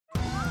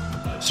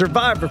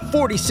Survivor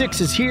 46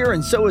 is here,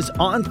 and so is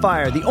On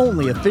Fire, the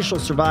only official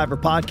Survivor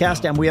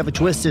podcast, and we have a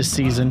twist this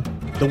season.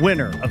 The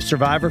winner of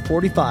Survivor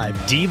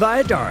 45, Dee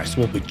Valladares,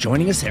 will be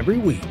joining us every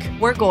week.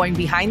 We're going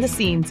behind the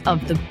scenes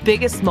of the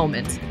biggest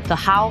moments, the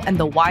how and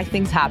the why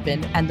things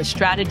happen, and the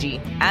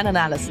strategy and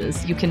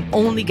analysis you can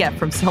only get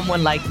from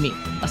someone like me,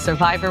 a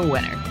Survivor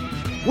winner.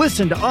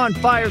 Listen to On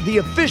Fire, the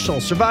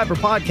official Survivor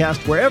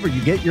podcast, wherever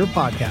you get your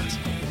podcast.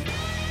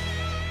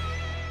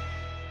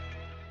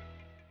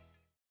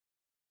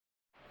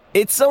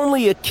 It's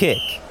only a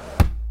kick,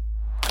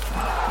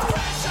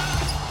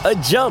 a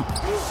jump,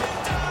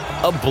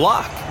 a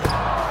block.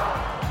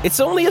 It's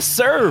only a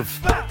serve.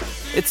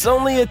 It's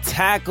only a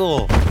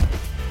tackle,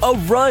 a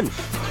run.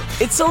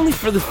 It's only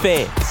for the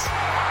fans.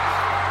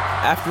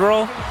 After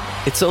all,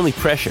 it's only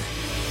pressure.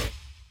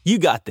 You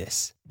got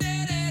this.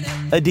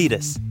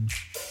 Adidas.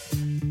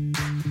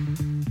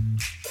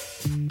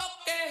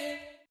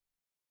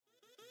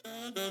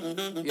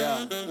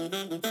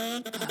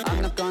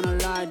 I'm not gonna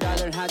lie,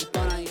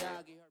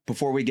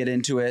 Before we get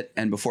into it,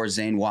 and before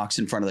Zane walks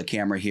in front of the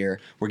camera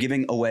here, we're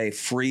giving away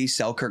free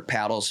Selkirk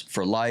paddles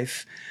for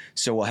life.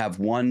 So we'll have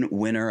one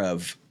winner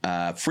of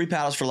free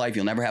paddles for life.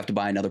 You'll never have to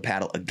buy another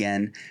paddle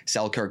again,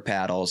 Selkirk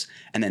paddles.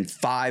 And then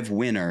 5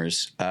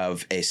 winners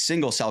of a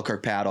single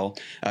Selkirk paddle.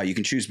 You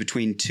can choose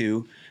between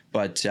 2,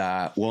 but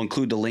we'll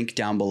include the link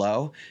down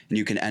below, and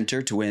you can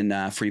enter to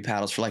win free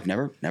paddles for life.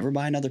 Never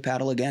buy another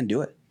paddle again.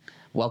 Do it.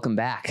 Welcome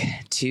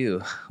back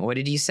to, what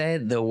did you say?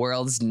 The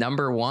world's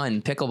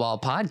 #1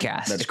 pickleball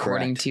podcast. That's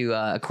according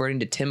correct. According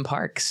to Tim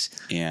Parks.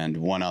 And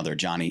one other,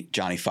 Johnny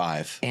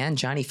 5. And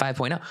Johnny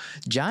 5.0.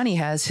 Johnny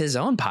has his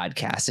own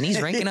podcast, and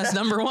he's ranking us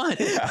 #1.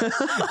 Yeah,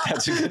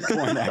 that's a good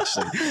point,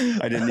 actually.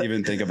 I didn't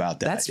even think about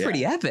that. That's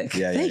pretty epic.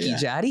 Thank you,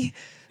 Johnny.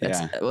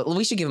 Well,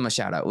 we should give him a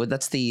shout out.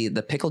 That's the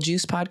Pickle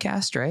Juice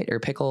podcast, right? Or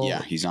Pickle.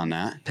 Yeah, he's on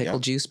that. Pickle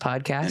Juice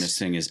podcast. And his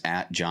thing is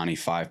at Johnny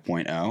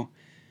 5.0.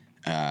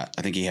 I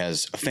think he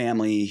has a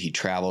family. He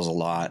travels a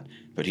lot,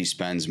 but he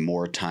spends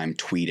more time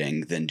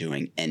tweeting than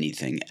doing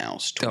anything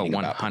else.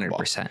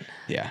 100%.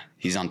 Yeah,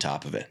 he's on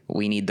top of it.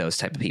 We need those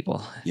type of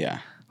people.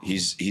 Yeah,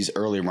 he's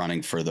early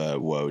running for the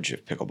Woj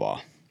of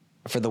pickleball.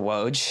 For the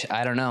Woj?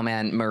 I don't know,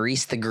 man.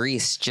 Maurice the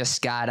Grease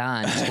just got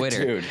on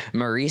Twitter. Dude.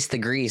 Maurice the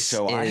Grease.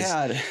 So I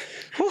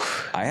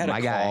had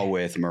a call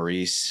with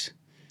Maurice.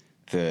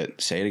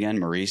 Say it again,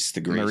 Maurice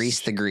the Grease. Maurice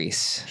the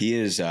Grease.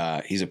 He's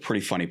a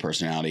pretty funny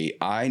personality.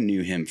 I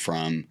knew him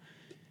from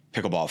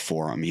Pickleball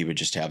Forum. He would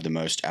just have the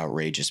most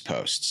outrageous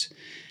posts.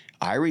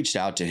 I reached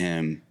out to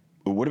him.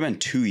 It would have been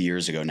 2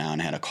 years ago now, and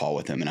had a call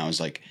with him. And I was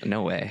like,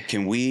 "No way!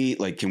 Can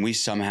we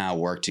somehow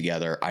work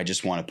together? I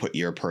just want to put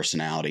your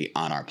personality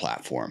on our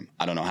platform.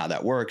 I don't know how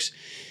that works."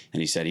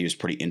 And he said he was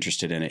pretty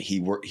interested in it. He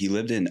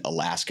lived in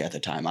Alaska at the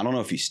time. I don't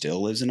know if he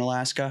still lives in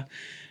Alaska,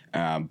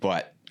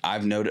 but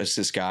I've noticed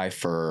this guy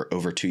for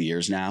over 2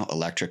 years now,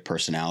 electric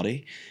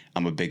personality.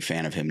 I'm a big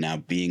fan of him now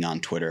being on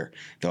Twitter,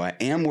 though I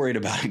am worried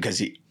about him because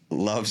he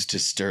loves to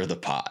stir the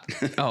pot.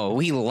 Oh,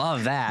 we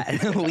love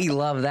that. We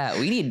love that.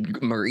 We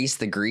need Maurice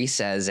the Grease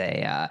as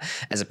a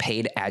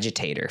paid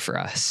agitator for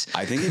us.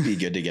 I think it'd be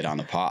good to get on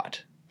the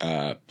pot,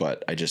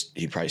 but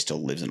he probably still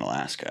lives in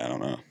Alaska. I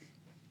don't know.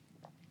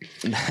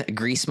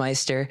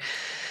 Greasemeister,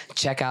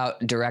 check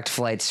out direct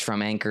flights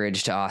from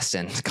Anchorage to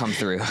Austin. Come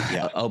through.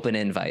 Yeah. Open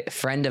invite.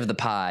 Friend of the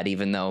pod,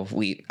 even though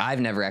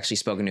I've never actually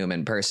spoken to him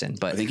in person.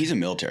 But I think he's a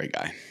military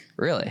guy.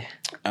 Really?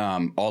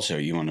 Also,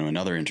 you want to know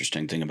another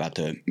interesting thing about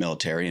the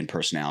military and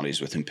personalities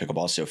within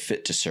pickleball? So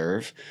Fit to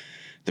Serve,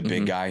 the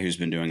big guy who's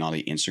been doing all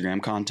the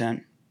Instagram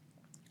content.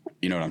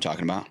 You know what I'm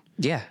talking about?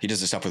 Yeah. He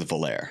does the stuff with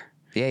Valair.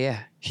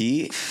 Yeah.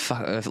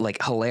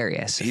 Like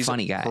hilarious. He's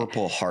funny guy.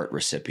 Purple Heart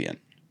recipient.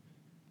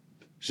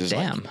 Just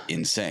damn. Like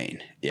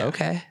insane. Yeah.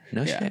 Okay.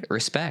 No shit.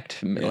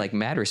 Respect. Yeah. Like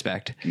mad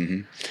respect.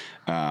 Mm-hmm.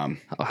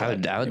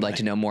 I would like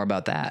to know more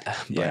about that.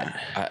 But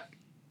yeah.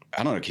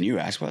 I don't know. Can you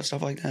ask about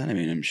stuff like that? I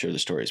mean, I'm sure the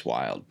story is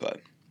wild,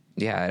 but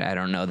yeah, I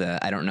don't know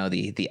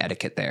the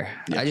etiquette there.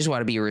 Yeah. I just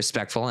want to be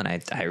respectful, and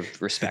I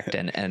respect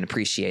and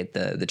appreciate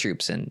the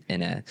troops.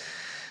 And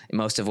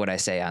most of what I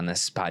say on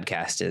this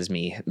podcast is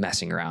me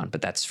messing around,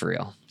 but that's for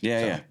real.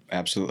 Yeah,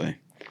 absolutely.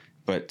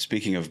 But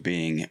speaking of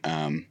being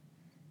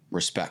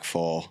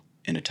respectful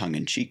in a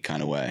tongue-in-cheek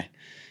kind of way,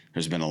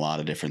 there's been a lot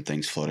of different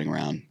things floating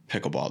around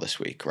pickleball this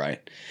week, right?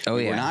 Oh,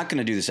 yeah. We're not going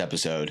to do this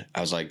episode.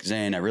 I was like,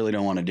 Zane, I really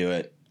don't want to do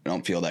it. I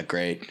don't feel that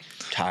great.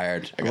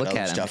 Tired. I got Look other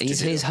at him. stuff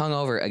He's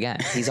hungover again.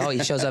 He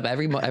shows up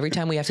every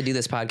time we have to do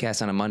this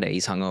podcast on a Monday.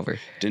 He's hungover.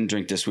 Didn't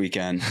drink this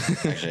weekend.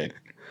 Actually,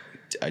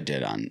 I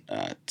did on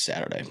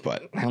Saturday,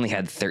 but I only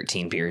had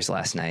 13 beers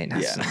last night.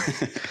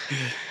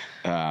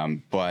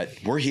 But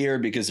we're here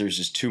because there's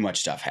just too much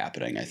stuff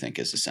happening, I think,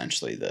 is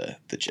essentially the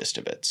gist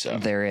of it. So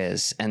there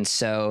is. And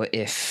so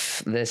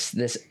if this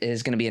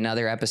is going to be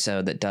another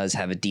episode that does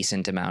have a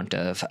decent amount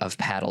of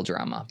paddle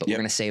drama, but we're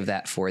going to save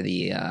that for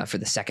the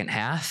second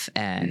half.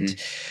 And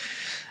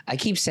I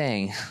keep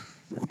saying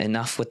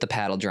enough with the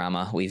paddle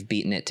drama. We've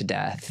beaten it to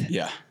death.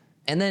 Yeah.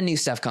 And then new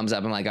stuff comes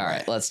up. I'm like, all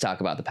right, let's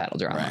talk about the paddle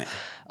drama.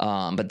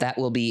 Right. But that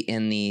will be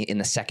in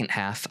the second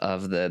half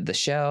of the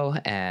show,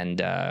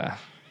 and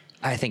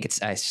I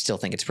still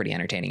think it's pretty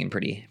entertaining and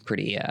pretty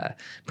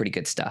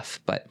good stuff.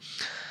 But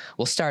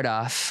we'll start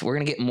off. We're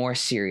gonna get more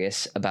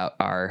serious about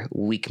our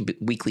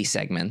weekly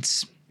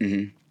segments.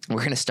 Mm-hmm.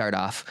 We're gonna start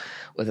off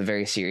with a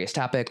very serious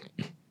topic,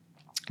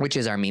 which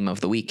is our meme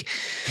of the week.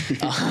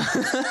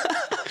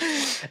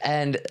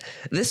 And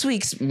this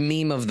week's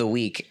meme of the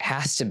week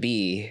has to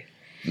be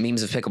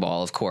memes of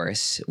pickleball, of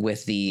course,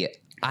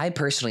 I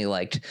personally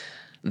liked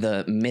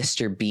the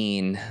Mr.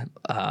 Bean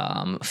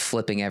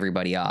flipping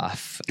everybody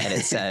off, and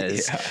it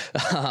says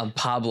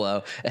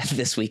Pablo at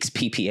this week's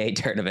PPA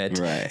tournament,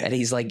 right? And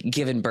he's like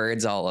giving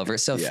birds all over.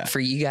 So for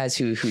you guys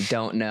who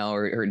don't know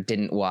or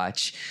didn't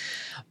watch,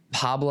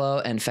 Pablo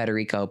and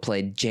Federico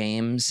played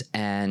James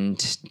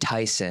and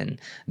Tyson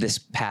this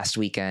past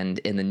weekend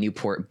in the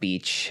Newport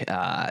Beach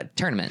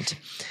tournament.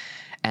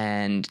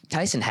 And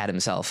Tyson had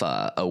himself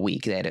a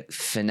week. They had a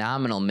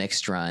phenomenal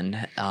mixed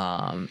run.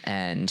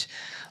 And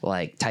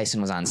like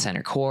Tyson was on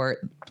center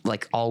court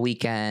like all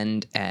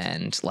weekend,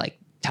 and like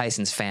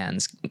Tyson's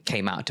fans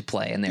came out to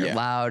play, and they're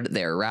loud,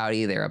 they're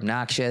rowdy, they're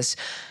obnoxious.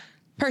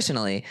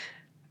 Personally,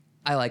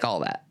 I like all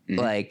that. Mm-hmm.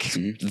 Like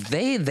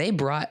they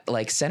brought,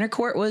 like, center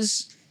court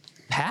was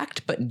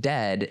packed but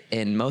dead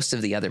in most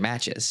of the other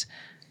matches.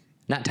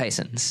 Not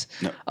Tyson's.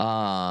 No.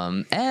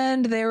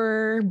 And they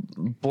were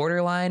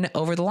borderline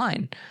over the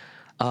line,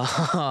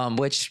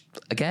 which,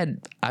 again,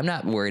 I'm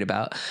not worried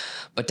about.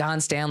 But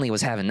Don Stanley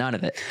was having none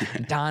of it.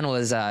 Don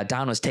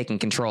was taking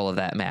control of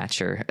that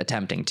match, or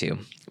attempting to.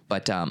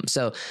 But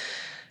so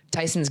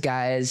Tyson's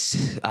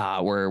guys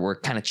were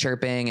kind of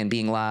chirping and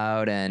being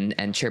loud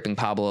and chirping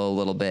Pablo a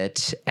little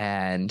bit.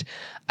 And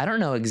I don't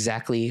know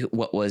exactly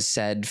what was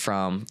said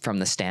from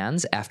the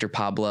stands after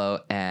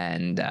Pablo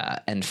and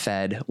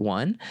Fed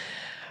won.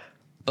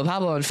 But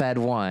Pablo and Fed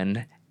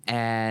won,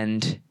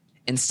 and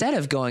instead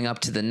of going up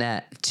to the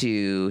net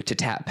to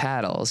tap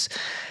paddles,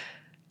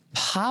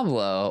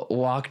 Pablo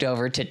walked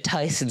over to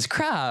Tyson's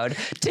crowd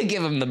to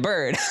give him the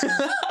bird.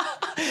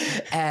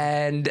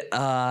 And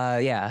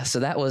so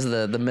that was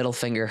the middle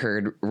finger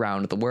heard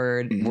round the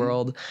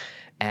world,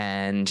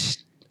 and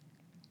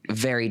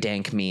very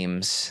dank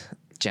memes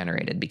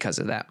generated because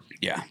of that.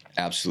 Yeah,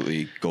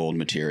 absolutely gold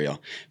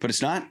material. But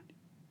it's not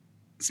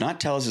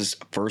Tellez's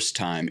first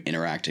time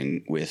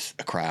interacting with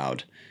a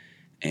crowd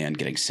and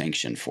getting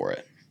sanctioned for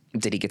it.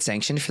 Did he get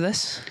sanctioned for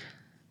this?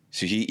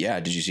 So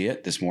did you see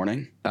it this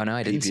morning? Oh no,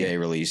 I didn't see it. PPA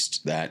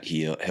released that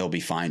he'll be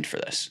fined for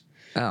this.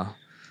 Oh.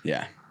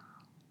 Yeah.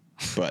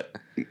 But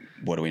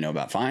what do we know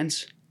about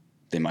fines?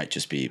 They might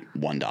just be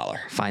 $1.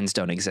 Fines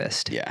don't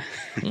exist. Yeah.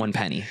 1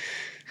 penny.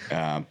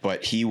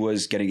 But he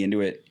was getting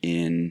into it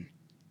in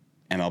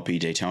MLP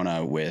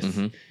Daytona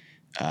with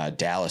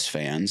Dallas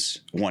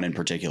fans, one in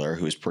particular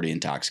who was pretty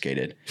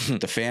intoxicated.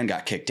 The fan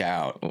got kicked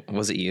out.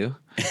 Was it you?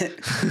 Why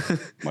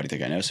do you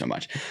think I know so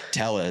much?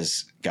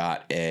 Tellez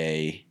got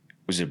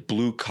was it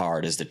blue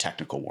card as the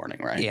technical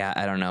warning, right? Yeah,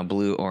 I don't know.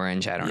 Blue,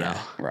 orange, I don't know.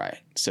 Right.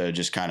 So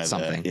just kind of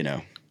something.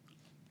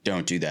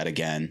 Don't do that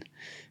again.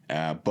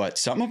 But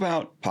something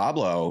about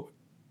Pablo,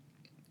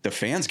 the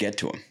fans get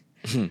to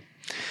him.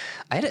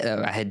 I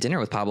had dinner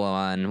with Pablo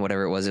on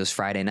whatever it was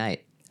Friday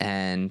night,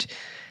 and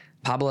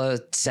Pablo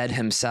said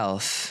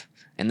himself,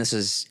 and this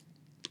was,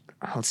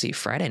 let's see,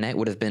 Friday night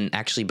would have been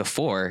actually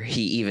before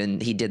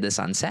he did this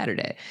on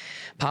Saturday.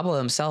 Pablo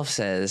himself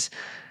says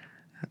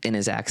in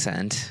his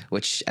accent,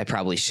 which I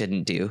probably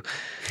shouldn't do.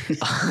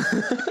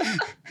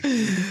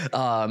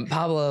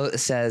 Pablo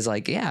says,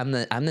 like, yeah,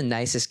 I'm the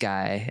nicest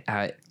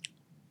guy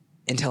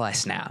until I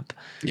snap.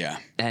 Yeah.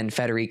 And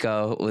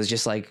Federico was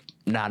just like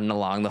nodding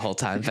along the whole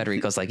time.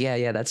 Federico's like,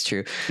 yeah, that's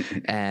true.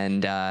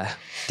 And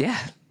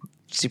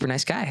super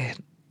nice guy.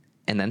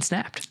 And then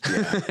snapped.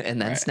 Yeah,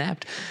 and then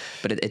snapped.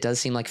 But it does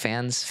seem like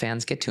fans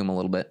get to him a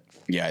little bit.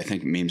 Yeah, I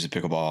think Memes of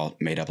Pickleball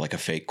made up like a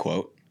fake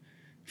quote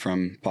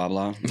from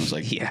Pablo. It was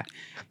like,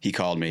 he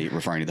called me,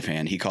 referring to the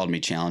fan, he called me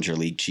Challenger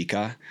League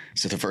Chica.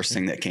 So the first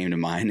thing that came to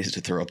mind is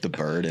to throw up the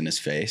bird in his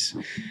face.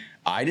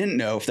 I didn't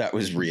know if that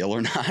was real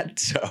or not.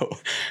 So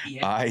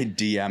I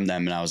DM'd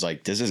them and I was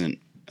like, is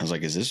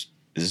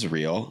this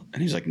real?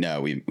 And he's like,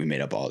 no, we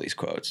made up all these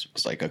quotes.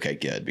 It's like, okay,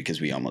 good,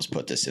 because we almost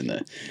put this in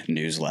the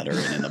newsletter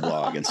and in the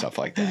blog and stuff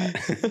like that.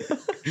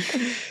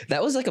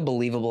 That was like a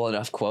believable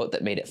enough quote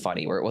that made it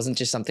funny, where it wasn't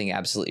just something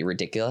absolutely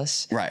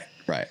ridiculous. Right.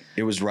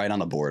 It was right on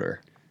the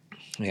border.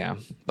 Yeah.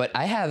 But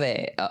I have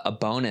a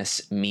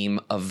bonus meme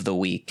of the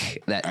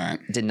week that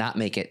did not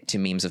make it to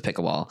Memes of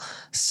Pickleball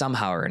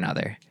somehow or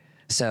another.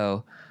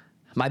 So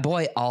my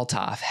boy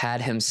Althoff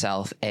had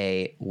himself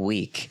a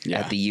week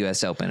at the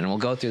U.S. Open, and we'll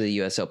go through the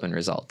U.S. Open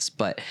results.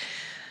 But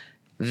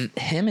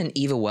him and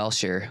Eva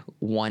Welscher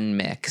won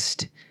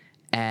mixed,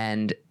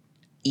 and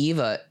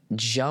Eva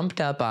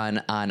jumped up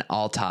on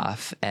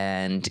Althoff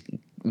and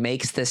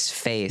makes this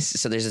face.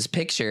 So there's this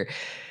picture,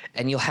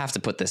 and you'll have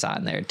to put this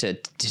on there to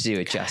do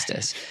it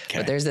justice. Okay.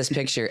 But there's this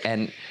picture,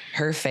 and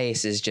her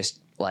face is just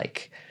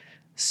like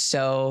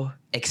so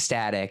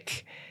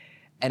ecstatic.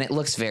 and it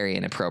looks very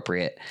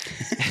inappropriate.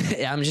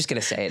 I'm just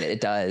gonna say it.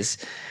 It does,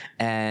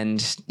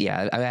 and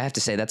yeah, I have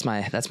to say that's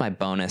my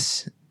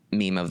bonus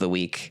meme of the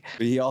week.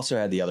 But he also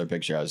had the other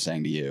picture I was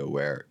saying to you,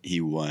 where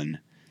he won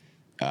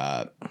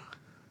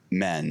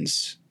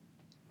men's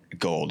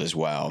gold as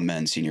well,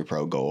 men's senior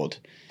pro gold,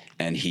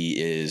 and he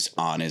is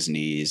on his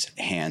knees,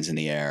 hands in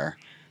the air,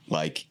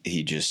 like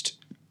he just,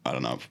 I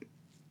don't know,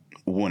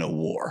 won a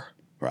war,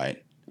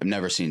 right? I've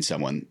never seen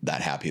someone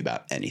that happy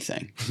about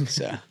anything.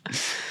 So,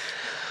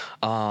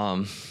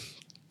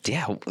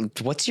 yeah.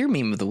 What's your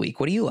meme of the week?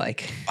 What do you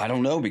like? I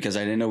don't know, because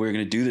I didn't know we were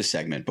going to do this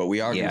segment, but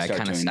we are going to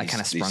start doing these. I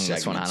kind of sprung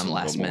this one on him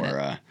last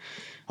minute.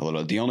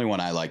 The only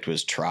one I liked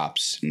was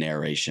Trop's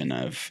narration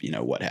of,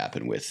 what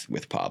happened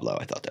with Pablo.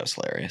 I thought that was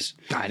hilarious.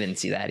 I didn't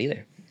see that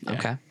either. Yeah.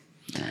 Okay.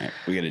 All right.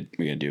 We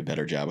gotta do a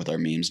better job with our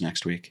memes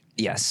next week.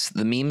 Yes.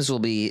 The memes will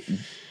be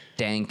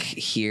dank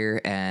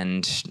here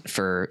and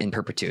in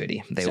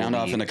perpetuity. They Sound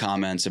off in the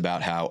comments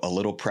about how a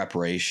little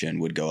preparation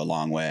would go a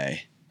long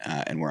way,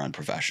 and we're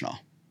unprofessional.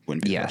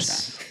 Wouldn't be the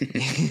first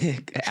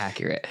time.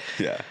 Accurate.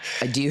 Yeah.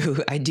 I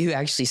do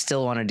actually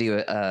still want to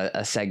do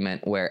a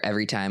segment where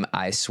every time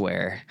I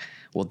swear,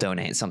 we'll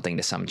donate something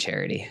to some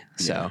charity.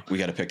 So yeah, we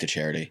got to pick the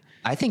charity.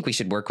 I think we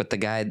should work with the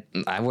guy.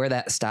 I wear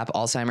that Stop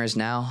Alzheimer's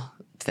Now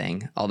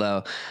thing.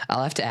 Although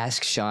I'll have to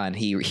ask Sean.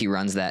 He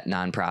runs that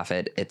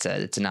nonprofit. It's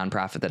a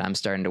nonprofit that I'm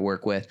starting to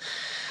work with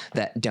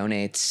that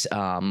donates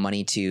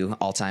money to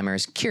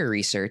Alzheimer's cure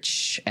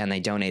research, and they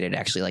donated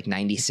actually like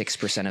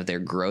 96% of their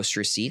gross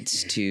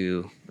receipts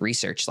to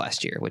research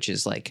last year, which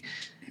is like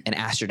an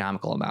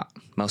astronomical amount.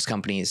 Most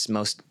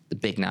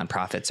big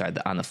nonprofits are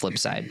on the flip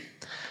side.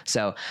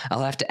 So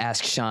I'll have to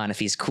ask Sean if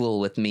he's cool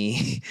with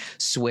me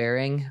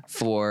swearing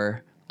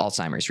for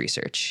Alzheimer's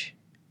research.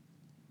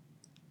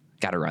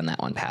 Got to run that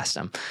one past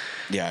him.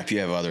 Yeah, if you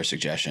have other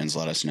suggestions,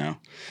 let us know.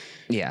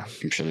 Yeah.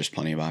 I'm sure there's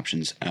plenty of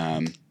options.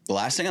 The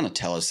last thing on the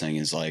Tellus thing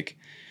is like,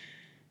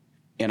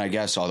 and I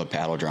guess all the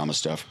paddle drama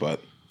stuff,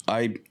 but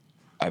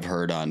I've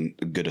heard on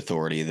good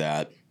authority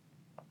that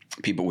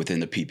people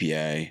within the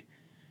PPA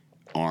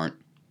aren't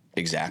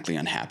exactly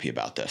unhappy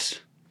about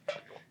this.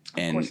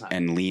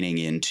 And leaning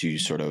into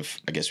sort of,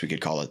 I guess we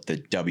could call it the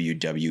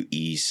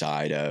WWE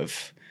side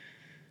of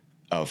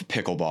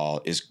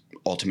pickleball is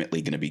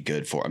ultimately going to be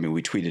good for. I mean,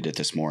 we tweeted it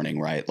this morning,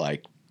 right?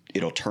 Like,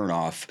 it'll turn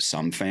off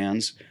some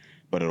fans,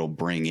 but it'll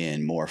bring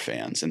in more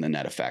fans, and the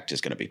net effect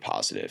is going to be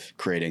positive,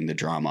 creating the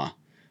drama,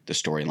 the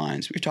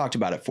storylines. We've talked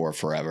about it for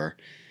forever.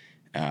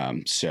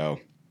 So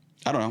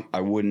I don't know.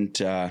 I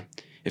wouldn't,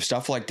 if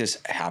stuff like this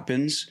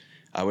happens,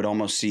 I would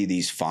almost see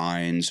these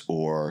fines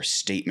or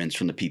statements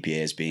from the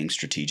PPA as being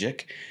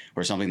strategic,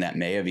 or something that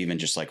may have even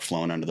just like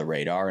flown under the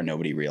radar and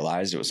nobody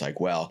realized. It was like,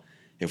 well,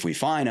 if we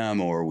fine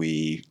them or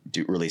we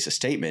do release a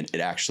statement,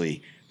 it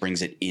actually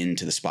brings it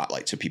into the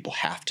spotlight, so people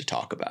have to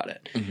talk about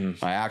it.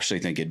 Mm-hmm. I actually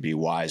think it'd be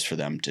wise for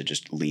them to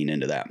just lean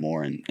into that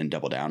more and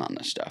double down on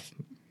this stuff.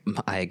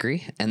 I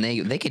agree. And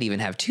they could even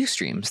have two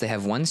streams. They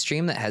have one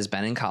stream that has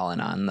Ben and Colin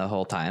on the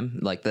whole time,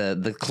 like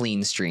the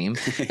clean stream.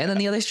 And then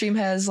the other stream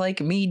has like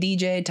me,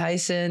 DJ,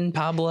 Tyson,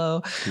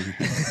 Pablo.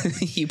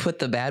 You put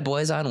the bad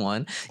boys on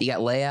one. You got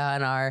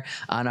Leia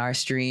on our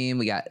stream.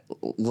 We got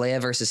Leia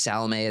versus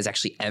Salome is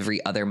actually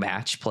every other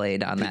match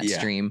played on that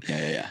stream.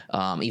 Yeah.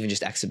 Even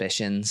just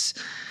exhibitions.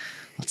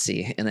 Let's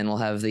see. And then we'll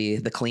have the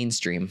clean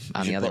stream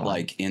on the other one.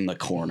 Like in the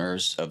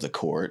corners of the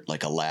court,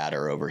 like a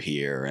ladder over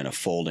here and a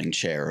folding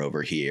chair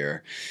over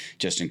here,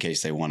 just in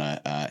case they want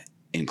to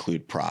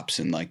include props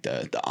in like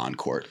the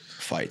on-court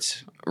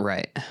fights.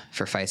 Right.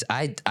 For fights.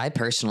 I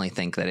personally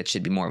think that it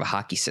should be more of a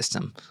hockey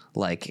system.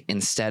 Like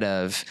instead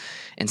of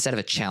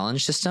a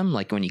challenge system,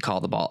 like when you call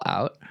the ball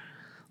out,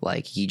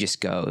 like you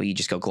just go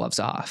gloves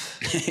off.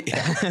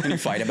 And you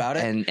fight about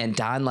it. And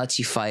Don lets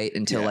you fight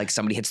until like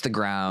somebody hits the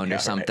ground or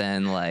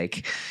something. Right.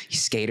 Like you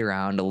skate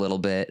around a little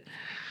bit.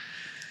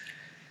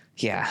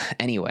 Yeah.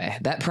 Anyway,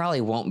 that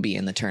probably won't be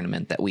in the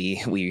tournament that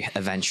we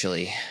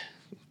eventually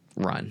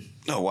run.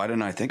 Oh, why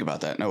didn't I think about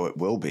that? No, it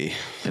will be.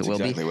 That's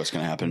exactly what's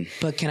going to happen.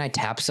 But can I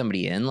tap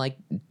somebody in? Like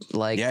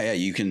yeah,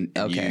 you can.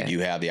 Okay. You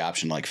have the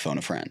option to like phone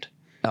a friend.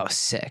 Oh,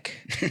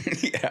 sick.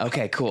 Yeah.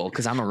 Okay, cool.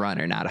 Because I'm a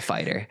runner, not a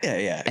fighter. Yeah.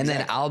 And exactly.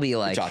 Then I'll be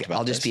like,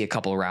 I'll just be a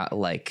couple rounds,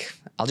 like,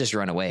 I'll just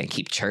run away and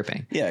keep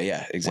chirping.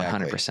 Yeah,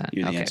 exactly. 100%.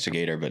 You're the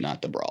instigator, but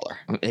not the brawler.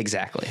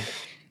 Exactly.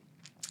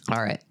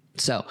 All right.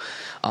 So,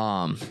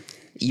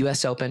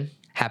 U.S. Open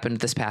happened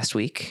this past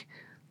week.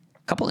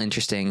 A couple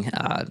interesting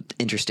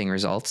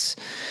results.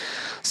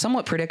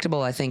 Somewhat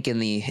predictable, I think, in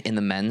the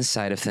men's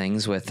side of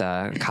things, with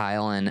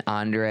Kyle and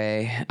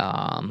Andre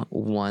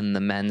won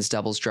the men's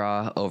doubles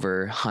draw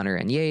over Hunter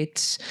and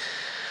Yates.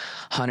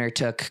 Hunter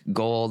took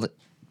gold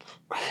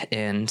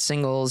in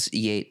singles,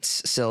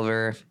 Yates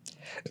silver,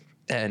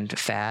 and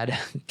Fad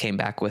came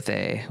back with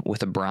a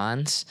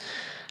bronze.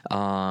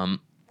 Nothing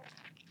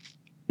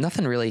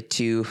really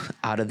too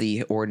out of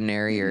the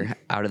ordinary or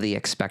out of the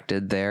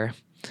expected there.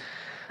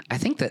 I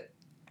think that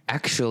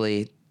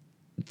actually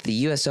the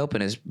U.S.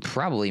 Open is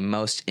probably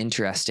most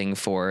interesting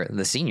for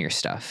the senior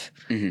stuff.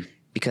 Mm-hmm.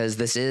 because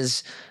this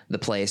is the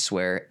place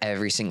where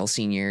every single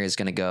senior is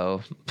going to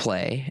go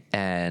play,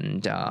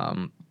 and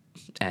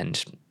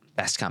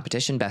best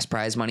competition, best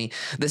prize money.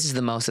 This is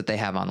the most that they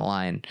have on the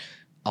line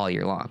all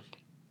year long.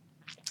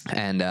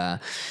 And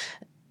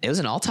it was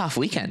an all-tough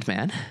weekend,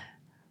 man.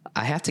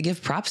 I have to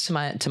give props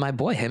to my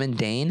boy. Him and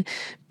Dane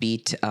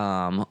beat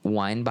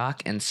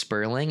Weinbach and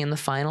Sperling in the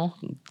final,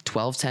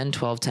 12-10,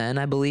 12-10,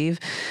 I believe.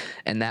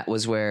 And that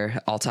was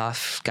where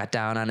Althoff got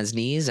down on his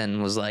knees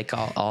and was like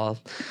all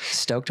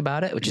stoked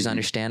about it, which is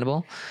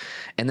understandable.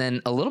 And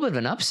then a little bit of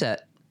an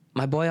upset.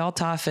 My boy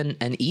Althoff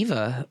and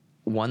Eva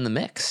won the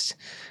mixed.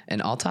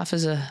 And Althoff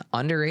is a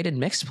underrated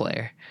mixed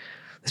player.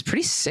 It's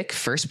pretty sick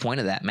first point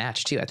of that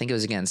match, too. I think it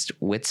was against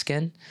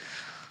Witskin.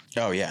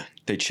 Oh, yeah.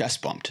 They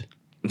chest bumped.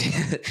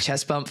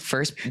 Chest bump,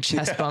 first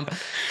chest bump.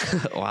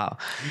 Wow.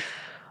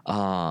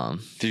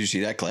 Did you see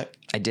that clip?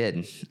 I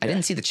did. I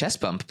didn't see the chest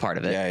bump part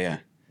of it. Yeah.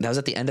 That was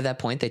at the end of that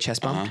point. They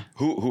chest bumped.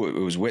 Who?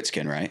 It was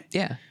Witskin, right?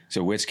 Yeah.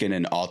 So Witskin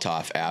and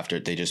Althoff, after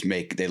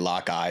they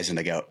lock eyes and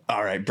they go,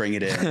 all right, bring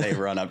it in. And they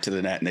run up to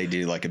the net and they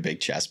do like a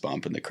big chest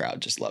bump, and the crowd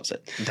just loves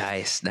it.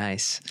 Nice.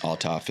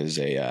 Althoff is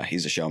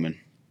he's a showman.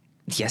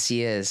 Yes,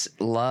 he is.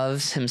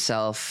 Loves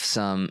himself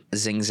some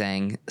zing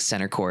zang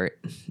center court.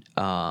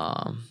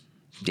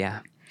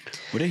 Yeah.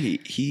 What did he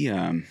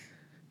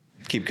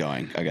keep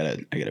going? I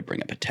gotta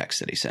bring up a text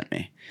that he sent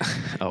me.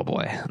 Oh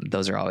boy,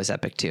 those are always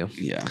epic too.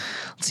 Yeah.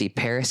 Let's see.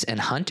 Paris and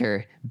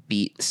Hunter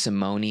beat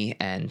Simone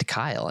and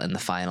Kyle in the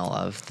final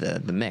of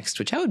the mixed,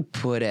 which I would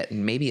put at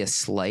maybe a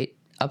slight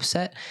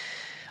upset,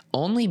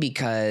 only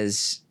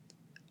because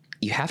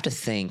you have to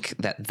think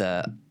that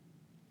the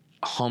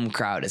home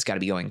crowd has got to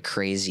be going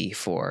crazy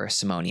for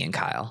Simone and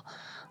Kyle.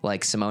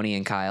 Like, Simone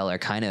and Kyle are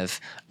kind of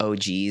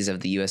OGs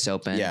of the U.S.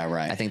 Open. Yeah,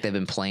 right. I think they've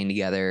been playing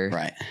together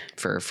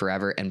for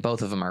forever, and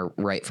both of them are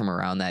right from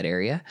around that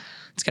area.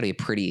 It's got to be a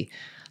pretty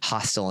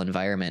hostile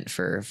environment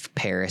for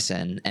Paris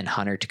and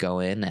Hunter to go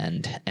in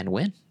and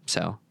win.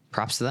 So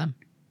props to them.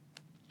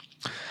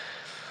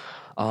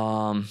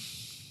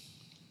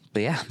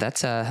 But yeah,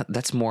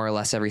 that's more or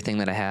less everything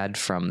that I had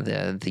from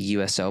the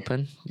U.S.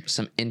 Open.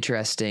 Some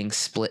interesting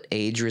split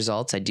age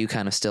results. I do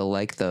kind of still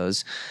like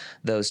those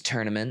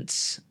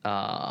tournaments.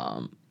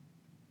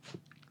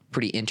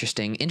 Pretty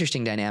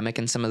interesting dynamic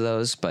in some of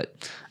those.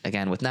 But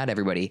again, with not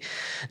everybody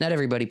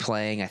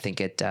playing, I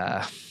think it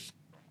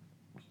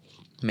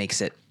makes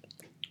it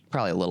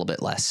probably a little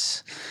bit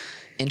less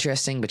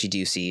interesting. But you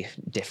do see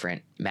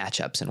different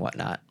matchups and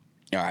whatnot.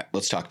 All right,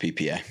 let's talk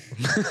PPA.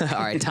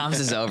 All right, Tom's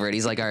is over it.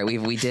 He's like, all right,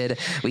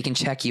 we can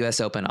check US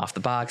Open off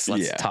the box.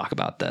 Let's talk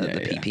about the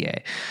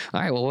PPA.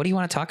 All right, well, what do you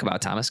want to talk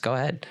about, Thomas? Go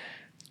ahead.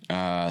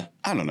 I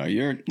don't know.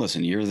 You're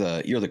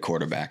the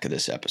quarterback of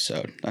this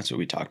episode. That's what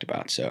we talked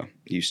about. So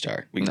you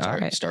start. We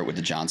can start with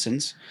the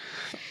Johnsons.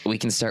 We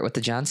can start with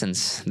the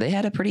Johnsons. They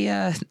had a pretty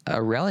a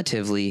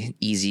relatively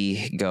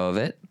easy go of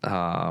it.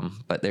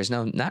 But there's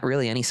not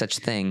really any such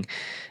thing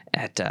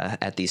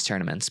at these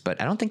tournaments.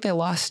 But I don't think they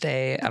lost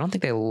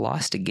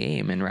a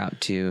game en route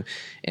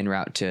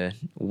to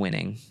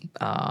winning.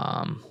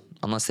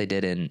 Unless they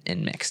did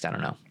in mixed. I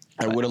don't know.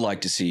 I would have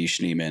liked to see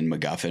Schneemann and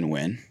McGuffin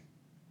win.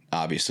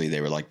 Obviously,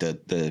 they were like the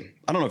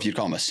I don't know if you'd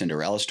call them a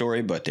Cinderella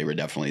story, but they were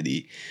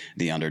definitely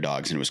the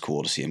underdogs, and it was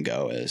cool to see them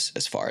go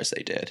as far as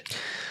they did.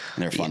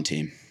 And they're a fun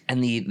team.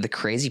 And the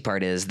crazy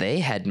part is they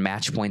had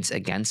match points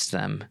against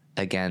them,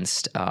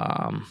 against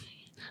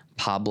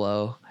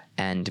Pablo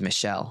and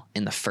Michelle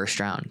in the first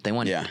round. They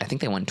won. Yeah. I think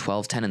they won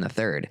 12-10 in the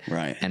third.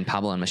 Right. And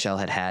Pablo and Michelle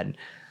had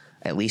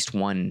at least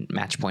one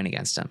match point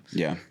against them.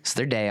 Yeah. So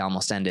their day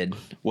almost ended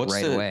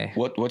away.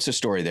 What's the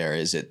story there?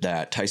 Is it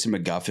that Tyson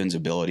McGuffin's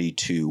ability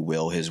to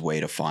will his way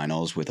to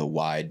finals with a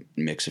wide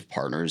mix of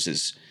partners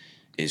is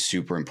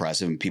super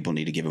impressive, and people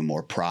need to give him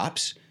more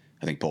props?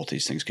 I think both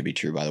these things could be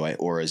true, by the way.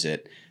 Or is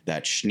it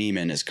that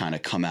Schneemann has kind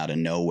of come out of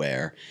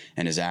nowhere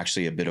and is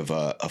actually a bit of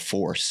a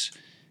force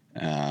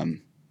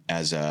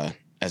as a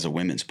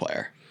women's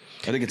player?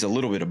 I think it's a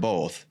little bit of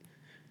both.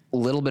 A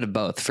little bit of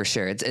both, for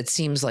sure. It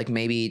seems like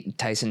maybe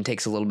Tyson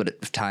takes a little bit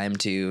of time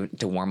to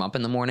warm up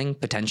in the morning,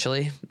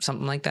 potentially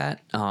something like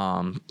that.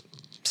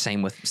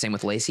 Same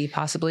with Lacey,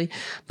 possibly,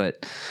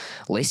 but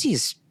Lacey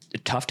is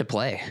tough to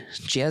play.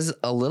 She has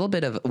a little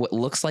bit of what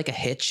looks like a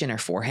hitch in her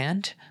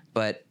forehand,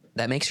 but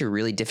that makes her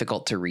really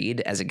difficult to read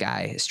as a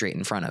guy straight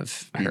in front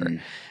of her.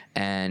 Mm.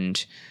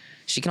 And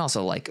she can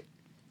also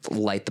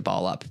light the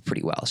ball up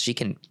pretty well. She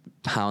can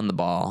pound the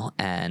ball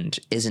and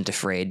isn't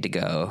afraid to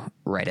go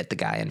right at the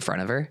guy in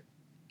front of her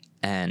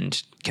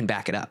and can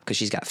back it up because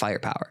she's got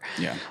firepower.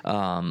 Yeah.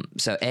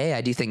 So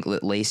I do think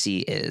that Lacey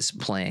is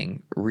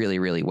playing really,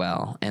 really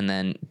well. And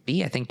then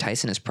B, I think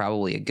Tyson is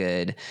probably a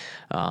good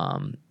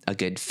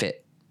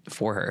fit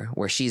for her,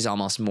 where she's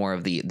almost more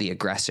of the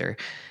aggressor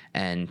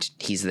and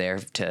he's there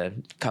to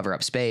cover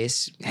up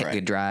space, hit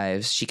good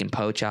drives. She can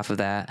poach off of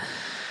that.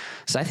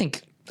 So I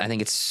think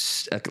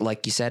it's,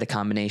 like you said, a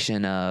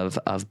combination of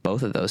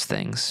both of those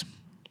things.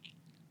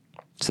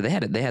 So they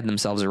had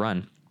themselves a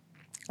run.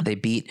 They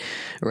beat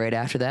right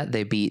after that.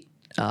 They beat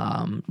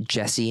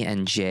Jesse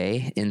and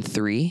Jay in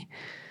 3.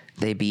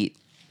 They beat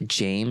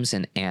James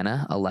and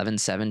Anna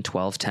 11-7,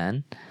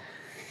 12-10.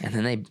 And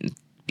then they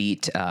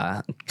beat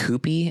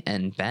Koopy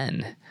and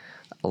Ben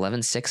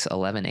 11-6,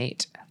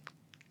 11-8.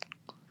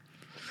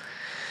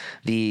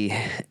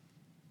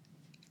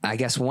 I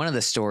guess one of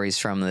the stories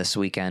from this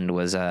weekend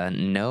was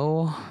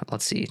no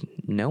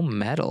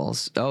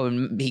medals.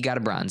 Oh, he got a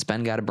bronze.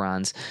 Ben got a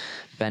bronze.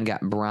 Ben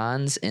got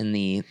bronze in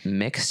the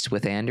mixed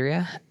with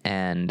Andrea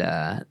and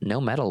no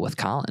medal with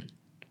Colin.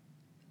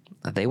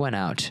 They went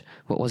out.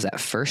 What was that,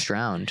 first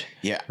round?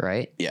 Yeah.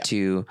 Right? Yeah.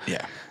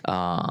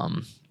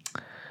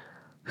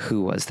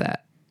 Who was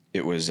that?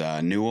 It was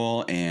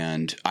Newell,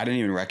 and I didn't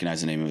even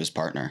recognize the name of his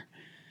partner.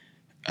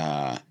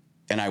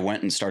 And I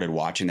went and started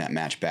watching that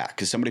match back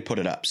because somebody put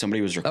it up.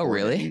 Somebody was recording. Oh,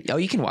 really? Oh,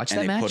 you can watch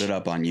that match? And they put it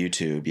up on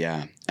YouTube,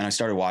 yeah. And I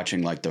started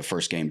watching like the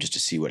first game just to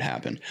see what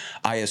happened.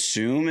 I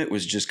assume it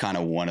was just kind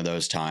of one of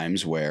those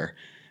times where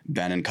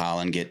Ben and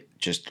Colin get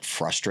just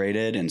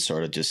frustrated and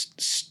sort of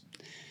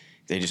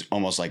they just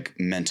almost like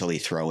mentally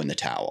throw in the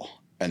towel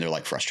and they're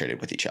like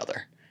frustrated with each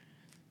other.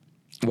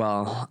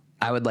 Well,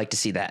 I would like to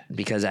see that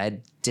because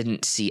I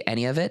didn't see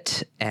any of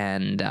it.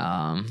 And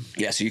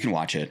yeah, so you can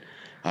watch it.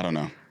 I don't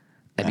know.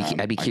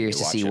 I'd be curious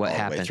to see what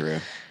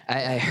happened.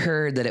 I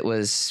heard that it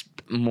was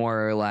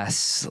more or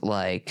less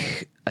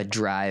like a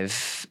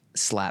drive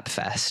slap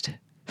fest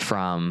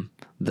from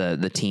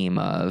the team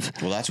of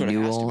well, that's what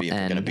Newell it has to be if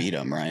we're going to beat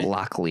them, right?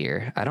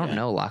 Locklear. I don't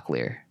know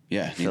Locklear.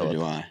 Yeah, neither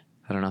do I.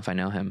 I don't know if I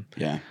know him.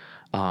 Yeah.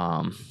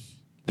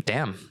 But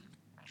damn.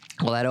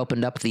 Well, that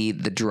opened up the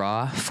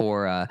draw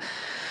for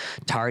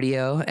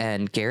Tardio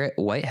and Garrett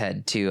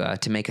Whitehead to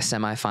make a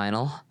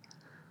semifinal.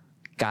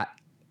 Got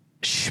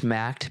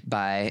schmacked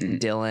by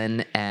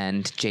Dylan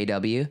and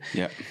JW.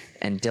 Yep.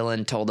 And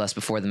Dylan told us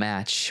before the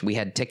match, we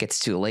had tickets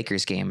to a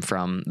Lakers game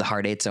from the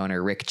Hard Eights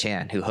owner, Rick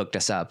Chan, who hooked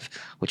us up,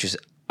 which was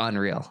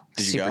unreal.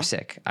 Did you Super go?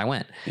 sick. I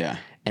went. Yeah.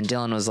 And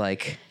Dylan was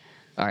like,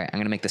 all right, I'm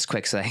going to make this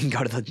quick so I can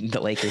go to the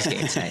Lakers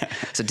game tonight.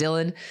 So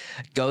Dylan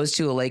goes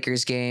to a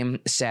Lakers game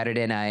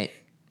Saturday night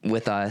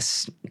with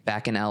us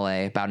back in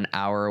LA, about an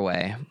hour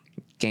away.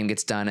 Game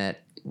gets done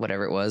at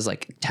whatever it was,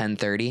 like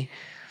 10:30.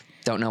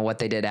 Don't know what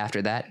they did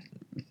after that.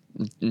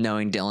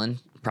 Knowing Dylan,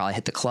 probably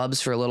hit the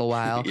clubs for a little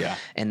while, yeah,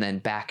 and then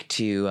back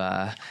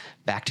to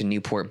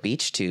Newport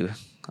Beach to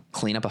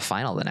clean up a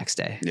final the next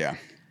day. Yeah,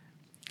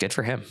 good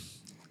for him.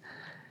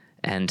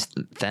 And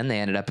then they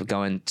ended up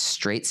going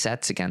straight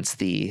sets against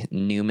the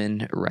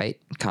Newman Wright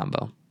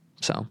combo.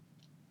 So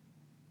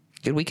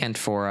good weekend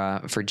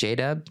for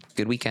J-Dub.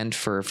 Good weekend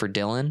for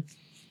Dylan.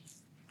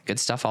 Good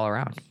stuff all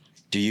around.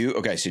 Do you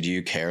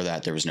care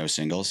that there was no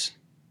singles?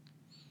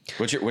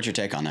 What's your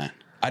take on that?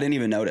 I didn't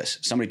even notice.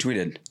 Somebody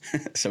tweeted.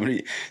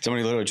 somebody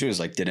literally tweeted, was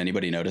like, did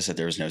anybody notice that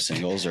there was no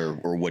singles,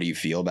 or what do you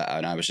feel about it?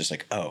 And I was just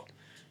like, oh,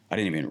 I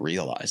didn't even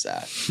realize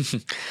that.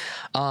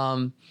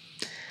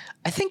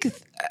 I think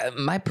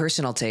my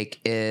personal take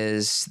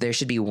is there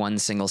should be one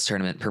singles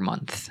tournament per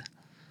month.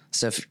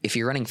 So if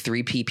you're running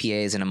 3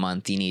 PPAs in a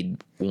month, you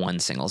need one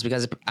singles,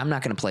 because I'm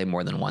not going to play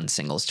more than one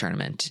singles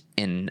tournament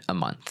in a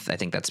month. I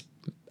think that's,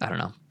 I don't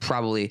know,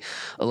 probably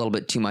a little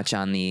bit too much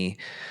on the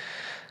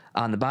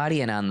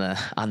body and on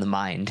the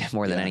mind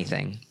more than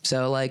anything.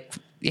 So like,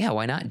 yeah,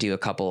 why not do a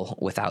couple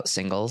without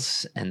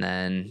singles and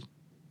then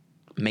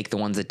make the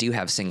ones that do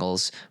have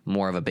singles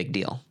more of a big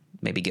deal?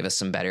 Maybe give us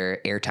some better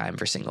airtime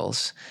for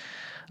singles.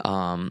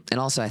 And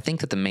also I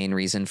think that the main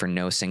reason for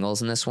no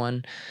singles in this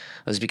one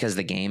was because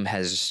the game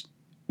has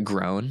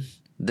grown.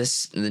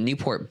 The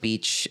Newport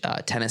Beach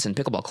Tennis and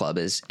Pickleball Club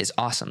is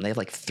awesome. They have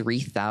like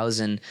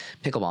 3,000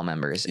 pickleball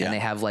members, and they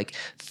have like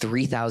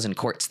 3,000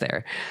 courts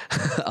there.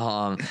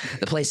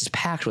 The place is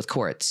packed with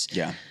courts.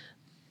 Yeah,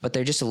 but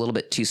they're just a little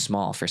bit too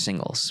small for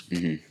singles.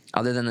 Mm-hmm.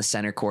 Other than the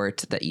center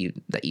court that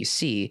you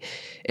see,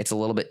 it's a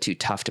little bit too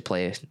tough to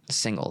play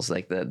singles.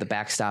 Like the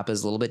backstop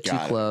is a little bit too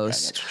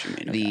close. That's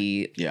what you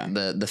mean.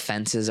 The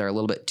fences are a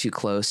little bit too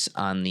close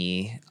on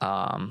the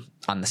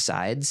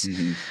sides.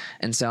 Mm-hmm.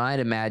 And so I'd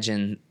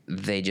imagine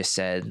they just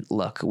said,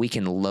 look, we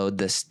can load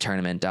this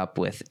tournament up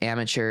with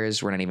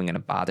amateurs. We're not even going to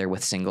bother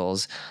with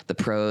singles. The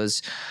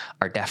pros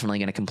are definitely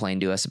going to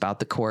complain to us about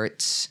the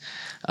courts.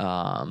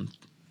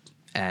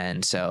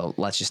 And so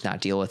let's just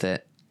not deal with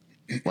it.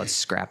 Let's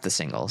scrap the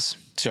singles.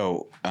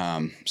 So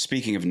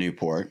speaking of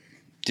Newport,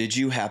 did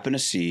you happen to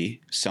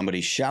see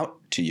somebody shout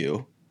to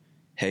you,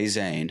 "Hey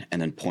Zane,"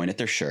 and then point at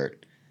their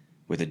shirt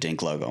with a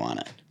Dink logo on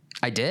it?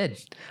 I did.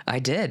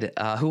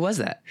 Who was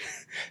that?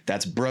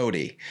 That's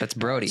Brody.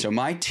 So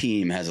my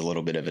team has a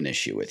little bit of an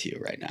issue with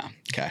you right now.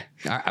 Okay.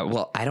 All right,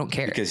 well, I don't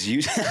care. Because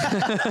you...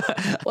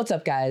 What's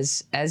up,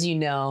 guys? As you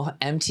know,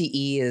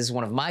 MTE is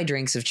one of my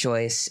drinks of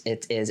choice.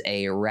 It is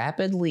a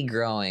rapidly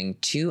growing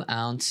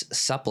 2-ounce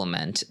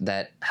supplement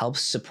that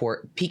helps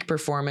support peak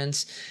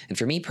performance. And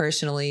for me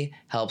personally,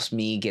 helps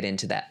me get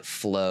into that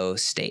flow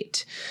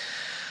state.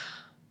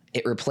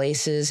 It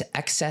replaces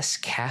excess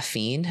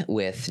caffeine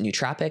with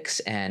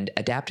nootropics and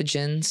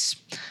adaptogens,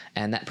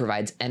 and that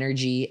provides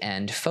energy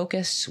and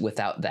focus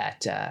without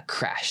that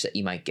crash that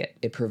you might get.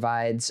 It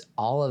provides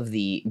all of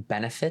the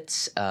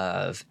benefits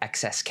of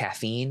excess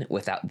caffeine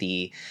without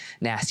the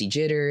nasty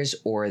jitters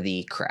or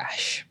the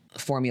crash.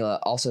 Formula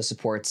also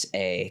supports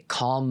a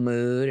calm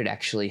mood. It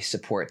actually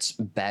supports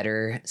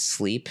better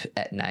sleep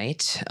at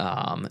night,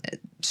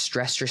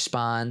 stress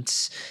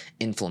response,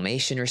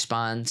 inflammation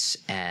response,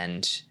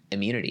 and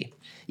immunity.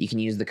 You can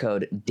use the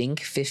code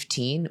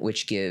DINK15,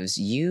 which gives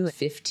you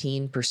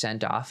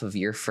 15% off of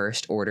your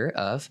first order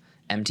of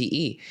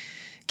MTE.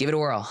 Give it a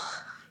whirl.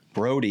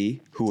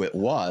 Brody, who it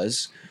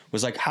was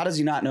like, how does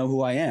he not know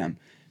who I am?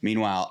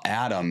 Meanwhile,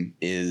 Adam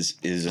is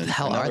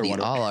How are these?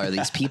 All are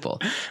these people?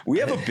 We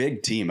have a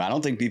big team. I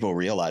don't think people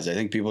realize. I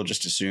think people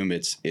just assume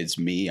it's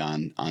me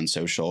on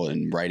social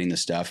and writing the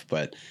stuff.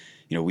 But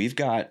we've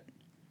got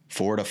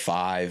 4 to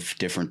 5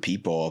 different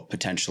people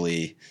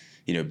potentially,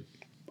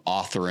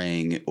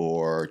 authoring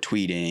or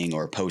tweeting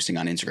or posting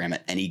on Instagram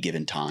at any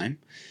given time.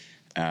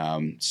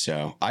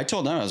 So I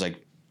told them, I was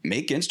like,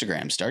 make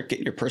Instagram, start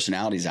getting your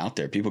personalities out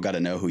there. People got to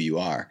know who you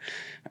are.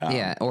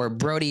 Yeah. Or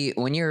Brody,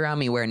 when you're around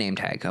me, wear a name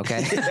tag.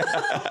 Okay.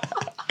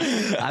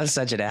 I'm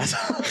such an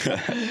asshole.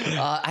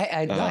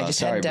 I just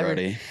sorry, had Deborah.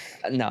 Brody.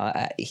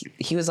 No,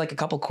 he was like a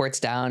couple courts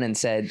down and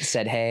said,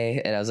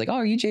 hey, and I was like, oh,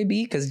 are you JB?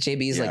 Because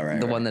JB is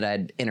the one that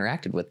I'd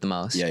interacted with the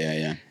most.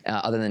 Yeah.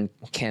 Other than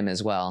Kim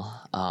as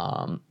well.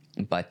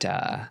 But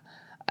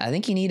I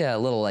think you need a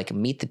little like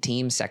meet the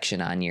team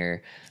section on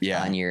your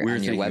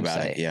website.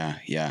 About it.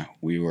 Yeah.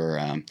 We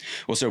were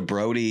so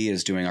Brody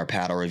is doing our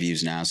paddle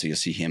reviews now, so you'll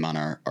see him on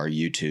our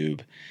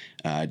YouTube.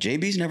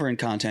 JB's never in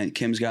content.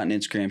 Kim's got an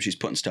Instagram. She's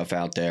putting stuff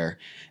out there.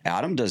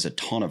 Adam does a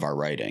ton of our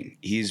writing.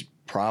 He's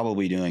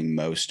probably doing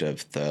most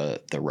of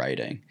the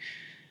writing.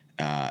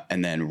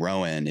 And then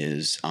Rowan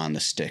is on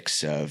the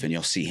sticks of, and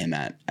you'll see him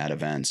at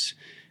events.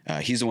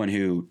 He's the one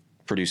who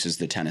produces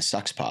the Tennis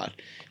Sucks pod,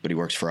 but he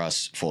works for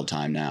us full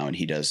time now, and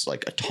he does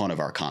like a ton of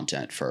our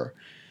content for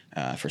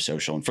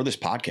social and for this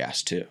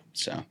podcast too.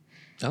 So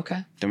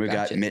okay. Then we've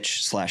got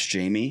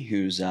Mitch/Jamie,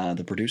 who's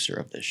the producer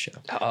of this show.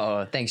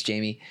 Oh, thanks,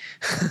 Jamie.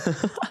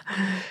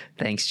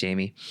 Thanks,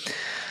 Jamie.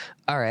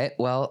 All right.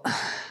 Well,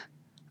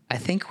 I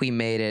think we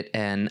made it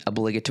an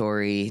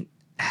obligatory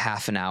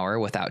half an hour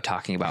without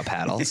talking about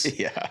paddles.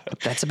 Yeah.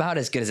 That's about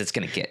as good as it's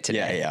going to get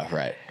today. Yeah.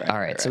 Right. All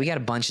right. So we got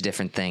a bunch of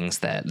different things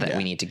that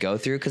we need to go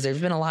through because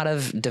there's been a lot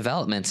of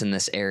developments in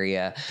this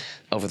area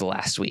over the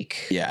last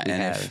week.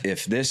 Yeah.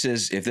 If this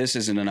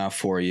isn't enough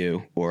for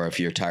you, or if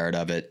you're tired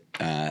of it,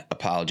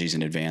 apologies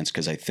in advance.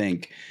 Cause I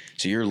think,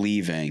 so you're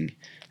leaving,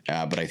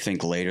 but I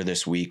think later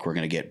this week we're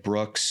going to get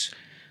Brooks,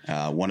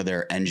 one of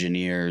their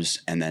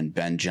engineers, and then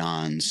Ben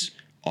Johns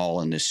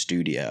all in the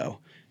studio.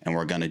 And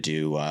we're going to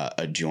do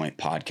a joint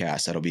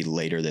podcast. That'll be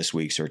later this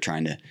week. So we're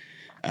trying to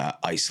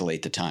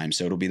isolate the time.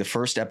 So it'll be the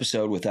first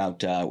episode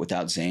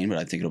without Zane, but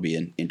I think it'll be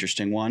an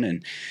interesting one.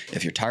 And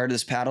if you're tired of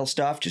this paddle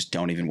stuff, just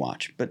don't even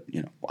watch. But,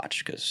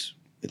 watch because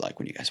we like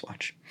when you guys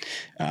watch.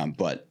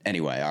 But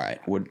anyway, all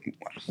right.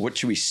 What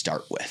should we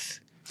start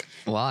with?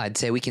 Well, I'd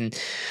say we can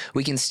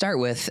start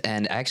with,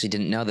 and I actually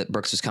didn't know that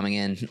Brooks was coming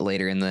in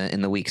later in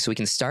the week, so we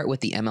can start with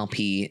the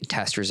MLP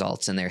test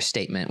results and their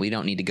statement. We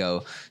don't need to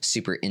go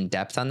super in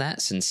depth on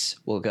that, since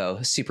we'll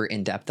go super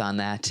in depth on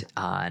that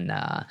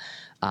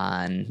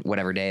on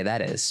whatever day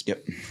that is.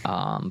 Yep.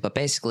 But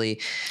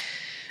basically,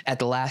 at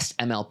the last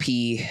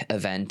MLP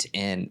event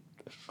in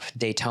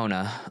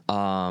Daytona,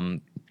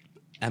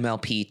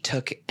 MLP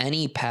took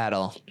any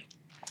paddle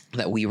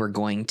that we were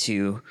going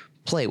to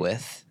play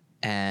with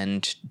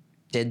and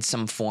did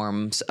some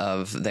forms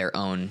of their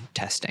own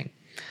testing.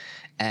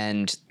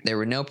 And there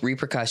were no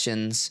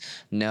repercussions,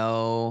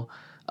 no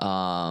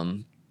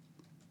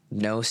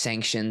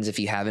sanctions if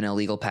you have an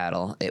illegal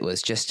paddle. It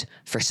was just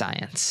for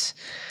science.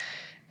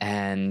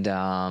 And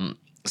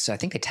so I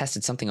think they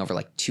tested something over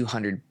like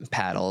 200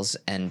 paddles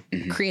and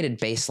created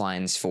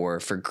baselines for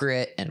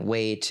grit and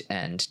weight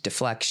and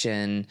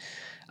deflection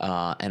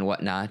and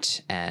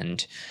whatnot,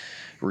 and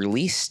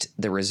released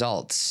the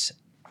results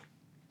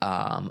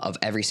of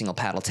every single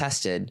paddle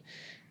tested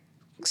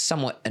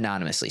somewhat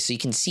anonymously. So you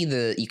can see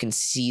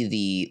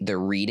the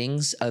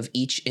readings of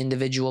each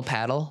individual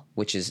paddle,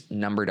 which is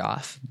numbered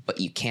off, but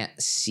you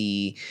can't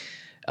see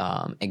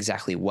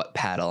exactly what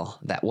paddle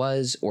that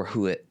was or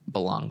who it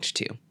belonged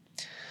to.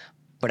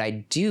 But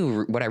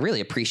what I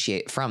really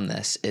appreciate from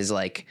this is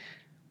like,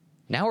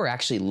 now we're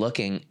actually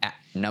looking at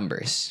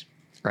numbers,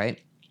 right?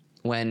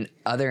 When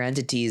other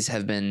entities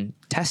have been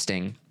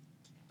testing,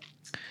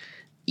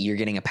 you're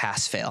getting a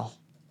pass fail,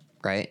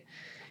 right?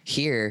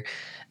 Here,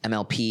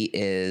 MLP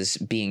is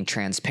being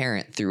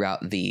transparent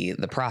throughout the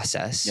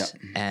process. Yep.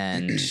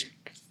 And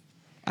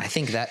I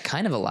think that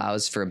kind of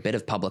allows for a bit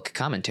of public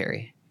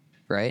commentary,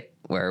 right?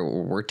 Where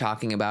we're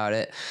talking about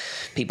it.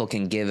 People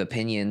can give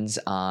opinions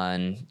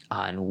on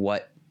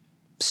what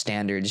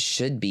standards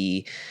should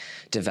be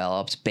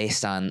developed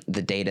based on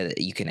the data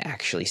that you can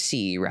actually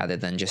see rather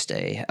than just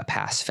a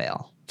pass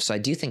fail. So I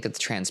do think that the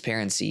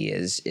transparency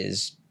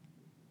is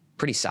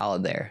pretty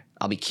solid there.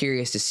 I'll be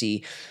curious to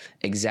see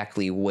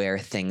exactly where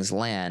things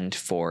land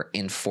for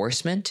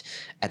enforcement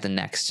at the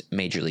next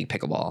Major League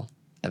Pickleball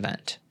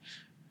event.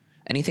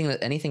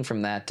 Anything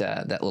from that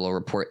that little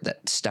report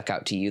that stuck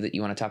out to you that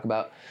you want to talk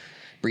about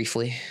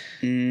briefly?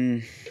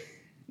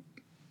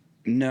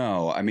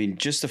 No, I mean,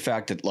 just the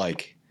fact that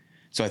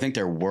so I think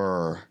there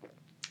were,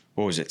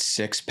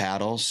 6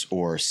 paddles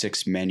or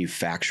 6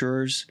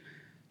 manufacturers?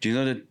 Do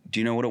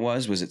you know what it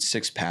was? Was it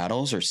 6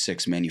 paddles or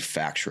 6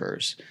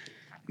 manufacturers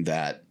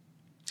that?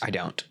 I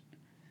don't.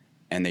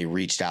 And they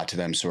reached out to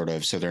them so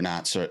they're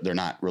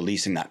not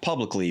releasing that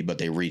publicly, but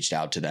they reached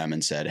out to them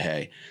and said,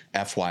 hey,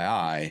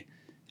 FYI,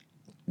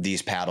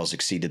 these paddles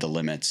exceeded the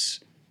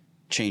limits.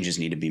 Changes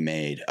need to be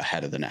made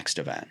ahead of the next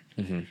event.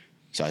 Mm-hmm.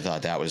 So I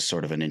thought that was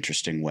sort of an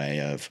interesting way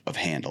of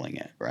handling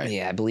it, right?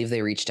 Yeah, I believe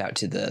they reached out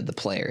to the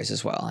players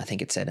as well. I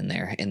think it said in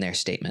their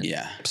statement.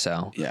 Yeah.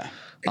 So yeah.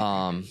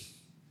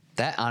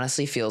 That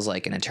honestly feels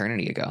like an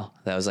eternity ago.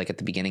 That was like at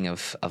the beginning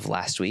of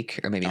last week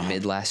or maybe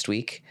mid last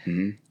week.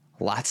 Mm-hmm.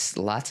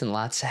 Lots and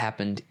lots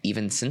happened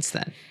even since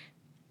then.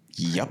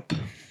 Yep.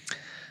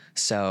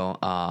 So,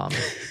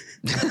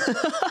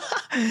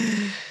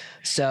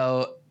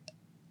 so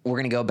we're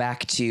going to go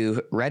back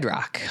to Red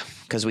Rock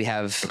because we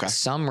have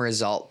some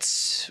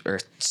results or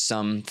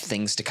some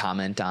things to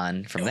comment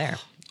on from there,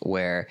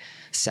 where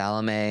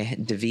Salome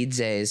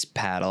Davidze's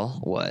paddle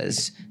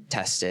was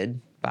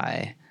tested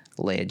by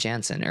Leah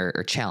Jansen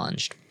or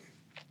challenged,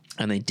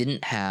 and they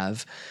didn't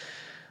have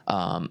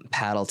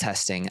paddle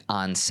testing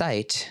on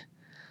site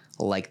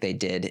like they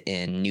did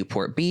in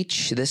Newport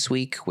Beach this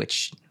week,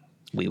 which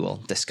we will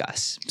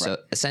discuss. Right. So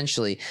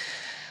essentially,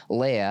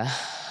 Leah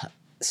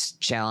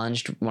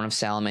challenged one of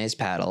Salome's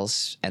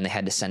paddles, and they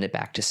had to send it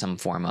back to some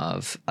form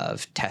of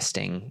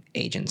testing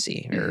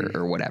agency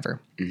or whatever.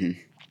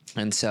 Mm-hmm.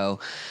 And so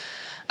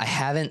I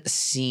haven't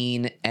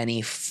seen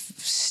any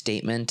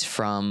statement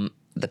from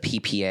the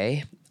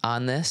PPA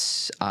on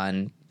this,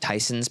 on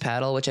Tyson's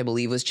paddle, which I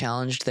believe was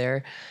challenged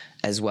there,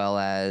 as well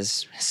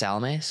as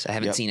Salome's. I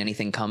haven't seen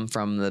anything come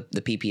from the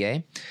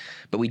PPA,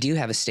 but we do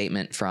have a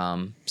statement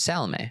from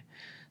Salome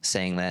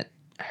saying that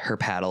her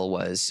paddle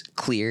was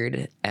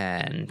cleared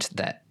and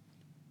that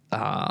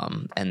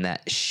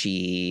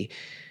she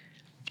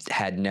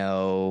had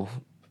no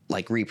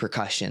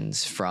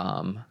repercussions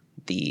from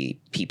the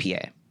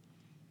PPA.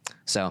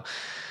 So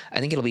I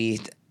think it'll be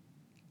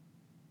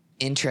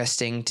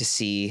interesting to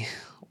see.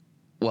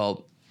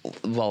 Well,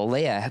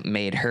 Leah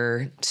made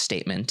her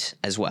statement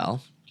as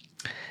well,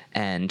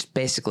 and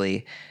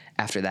basically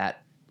after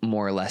that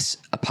more or less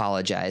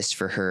apologized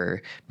for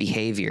her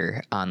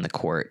behavior on the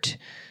court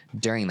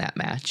during that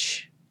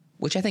match,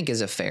 which I think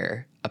is a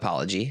fair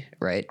apology,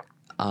 right?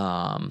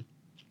 And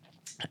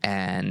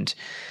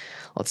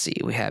let's see,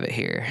 we have it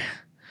here.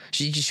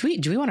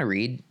 Do we want to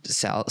read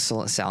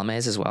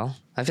Salome's as well?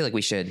 I feel like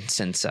we should,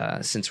 since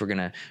we're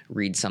gonna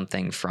read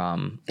something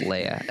from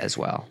Leah as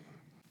well.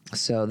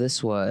 So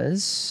this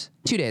was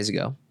 2 days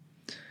ago.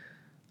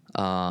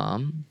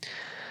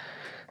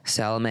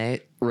 Salome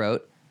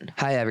wrote,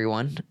 "Hi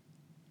everyone.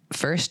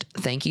 First,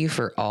 thank you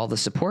for all the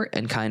support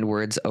and kind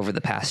words over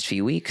the past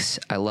few weeks.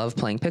 I love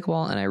playing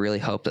pickleball, and I really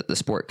hope that the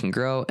sport can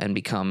grow and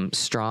become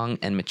strong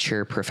and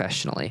mature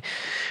professionally.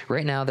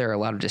 Right now, there are a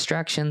lot of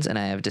distractions, and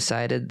I have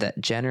decided that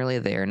generally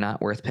they are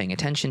not worth paying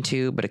attention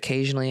to, but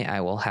occasionally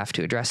I will have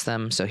to address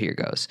them, so here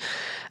goes.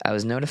 I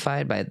was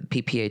notified by the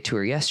PPA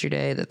Tour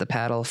yesterday that the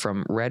paddle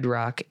from Red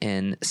Rock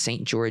in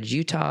St. George,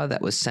 Utah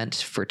that was sent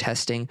for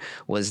testing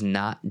was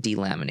not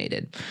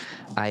delaminated.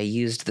 I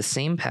used the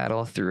same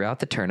paddle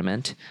throughout the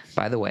tournament.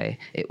 By the way,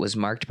 it was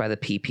marked by the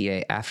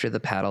PPA after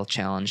the paddle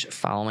challenge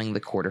following the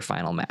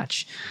quarterfinal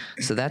match.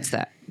 So that's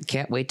that.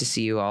 Can't wait to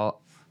see you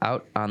all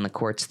out on the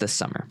courts this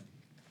summer."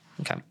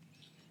 Okay.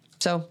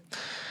 So,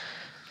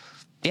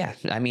 yeah,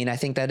 I mean, I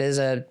think that is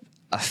a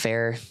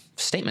fair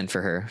statement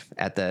for her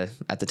at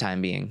the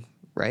time being,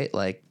 right?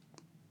 Like,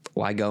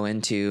 why go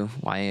into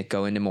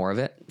more of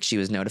it? She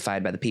was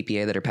notified by the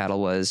PPA that her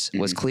paddle was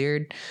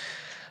cleared.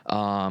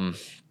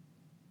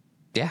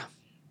 Yeah.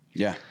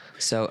 Yeah.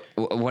 So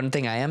one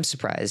thing I am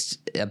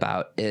surprised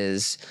about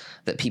is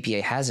that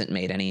PPA hasn't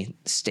made any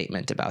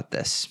statement about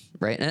this,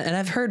 right? And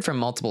I've heard from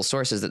multiple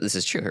sources that this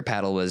is true. Her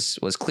paddle was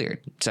cleared.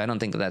 So I don't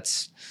think that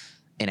that's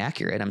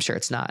inaccurate. I'm sure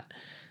it's not.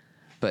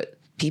 But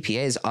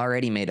PPA has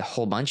already made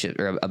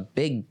a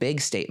big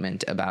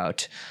statement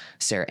about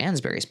Sarah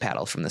Ansbury's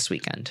paddle from this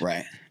weekend.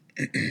 Right.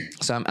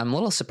 So I'm a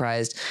little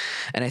surprised.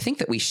 And I think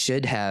that we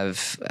should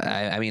have,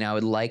 I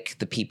would like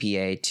the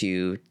PPA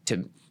to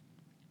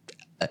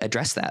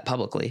address that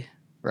publicly,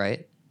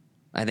 right?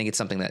 I think it's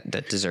something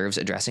that deserves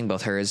addressing,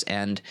 both hers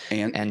and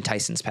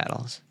Tyson's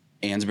paddles.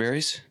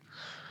 Ansbury's?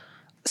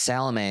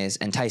 Salome's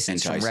and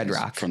Tyson's from Red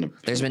Rock.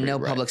 There's been no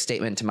public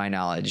statement to my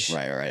knowledge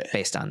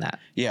based on that.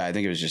 Yeah, I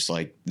think it was just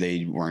like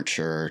they weren't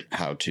sure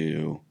how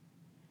to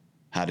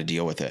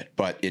deal with it.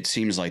 But it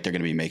seems like they're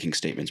going to be making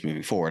statements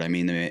moving forward. I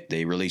mean,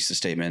 they released a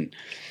statement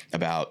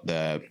about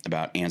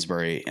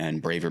Ansbury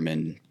and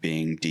Braverman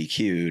being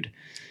DQ'd.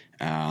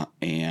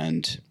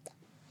 And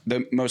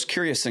the most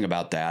curious thing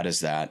about that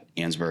is that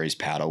Ansbury's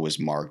paddle was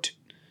marked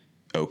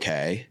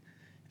okay.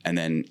 And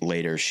then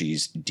later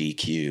she's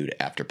DQ'd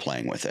after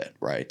playing with it,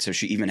 right? So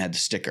she even had the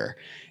sticker.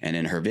 And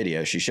in her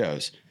video, she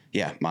shows,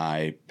 yeah,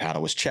 my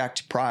paddle was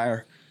checked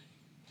prior.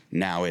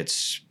 Now it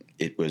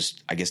was,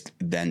 I guess,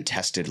 then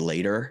tested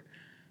later.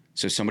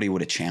 So somebody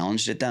would have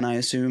challenged it then, I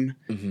assume.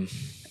 Mm-hmm.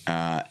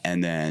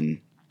 And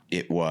then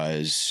it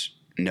was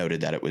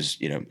noted that it was,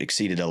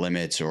 exceeded the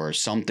limits or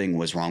something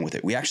was wrong with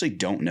it. We actually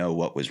don't know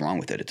what was wrong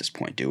with it at this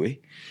point, do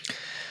we?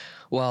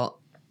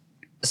 Well,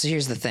 so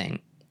here's the thing.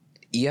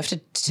 You have to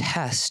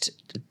test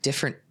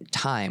different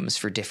times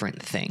for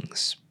different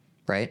things,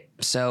 right?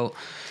 So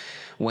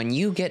when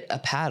you get a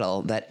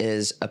paddle that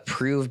is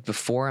approved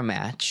before a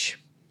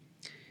match,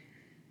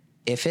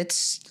 if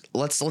it's,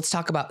 let's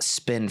talk about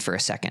spin for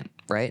a second,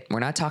 right? We're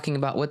not talking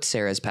about what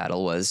Sarah's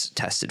paddle was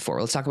tested for.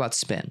 Let's talk about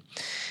spin.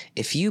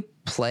 If you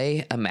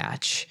play a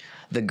match,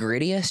 the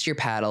grittiest your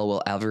paddle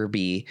will ever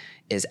be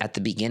is at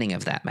the beginning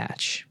of that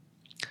match.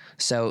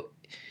 So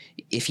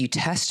if you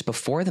test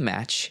before the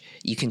match,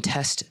 you can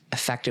test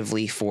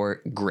effectively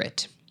for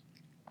grit.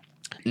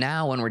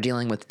 Now, when we're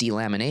dealing with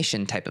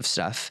delamination type of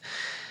stuff,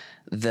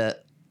 the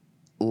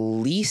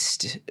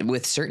least,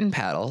 with certain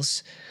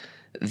paddles,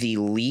 the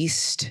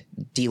least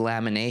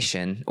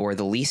delamination or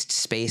the least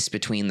space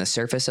between the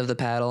surface of the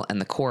paddle and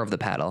the core of the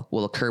paddle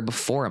will occur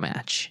before a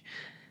match.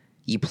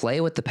 You play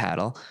with the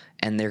paddle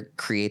and there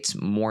creates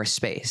more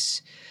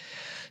space.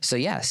 So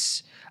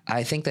yes,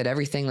 I think that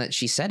everything that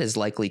she said is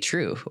likely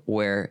true,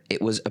 where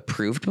it was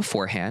approved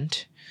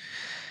beforehand.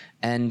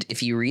 And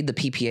if you read the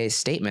PPA's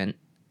statement,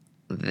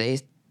 they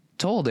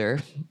told her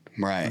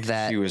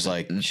that she was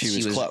like,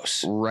 she was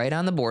close, right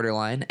on the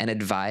borderline, and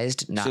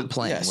advised not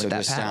playing with that paddle. So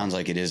this sounds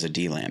like it is a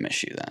delam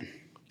issue then.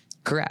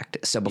 Correct.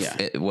 So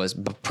it was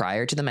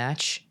prior to the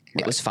match,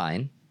 it was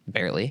fine,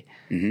 barely.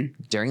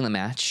 Mm-hmm. During the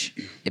match,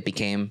 it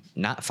became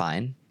not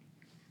fine,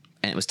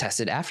 and it was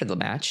tested after the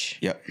match.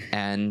 Yep.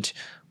 And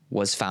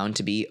was found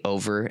to be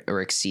over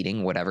or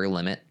exceeding whatever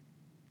limit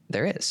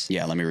there is.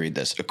 Yeah, let me read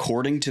this.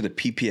 According to the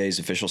PPA's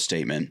official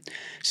statement,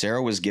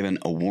 Sarah was given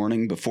a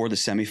warning before the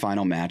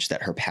semifinal match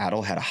that her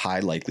paddle had a high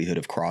likelihood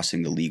of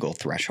crossing the legal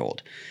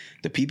threshold.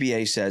 The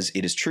PPA says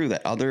it is true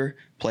that other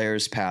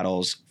players'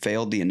 paddles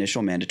failed the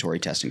initial mandatory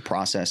testing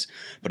process,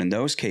 but in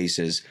those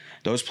cases,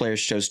 those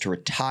players chose to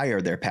retire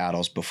their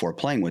paddles before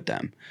playing with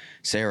them.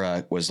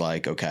 Sarah was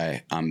like,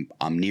 okay, I'm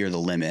near the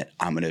limit.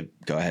 I'm going to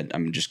go ahead.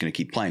 I'm just going to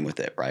keep playing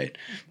with it, right?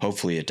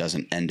 Hopefully it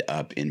doesn't end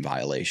up in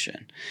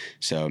violation.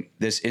 So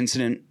this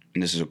incident,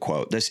 and this is a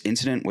quote, this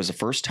incident was the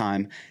first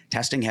time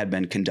testing had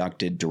been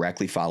conducted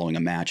directly following a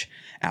match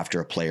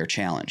after a player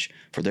challenge.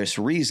 For this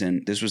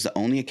reason, this was the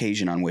only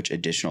occasion on which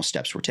additional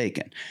steps were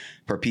taken,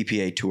 per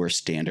PPA Tour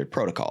standard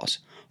protocols,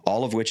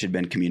 all of which had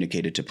been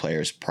communicated to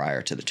players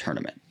prior to the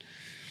tournament.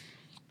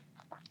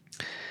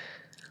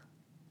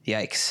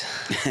 Yikes.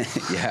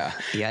 Yeah.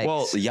 Yikes.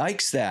 Well,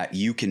 yikes that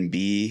you can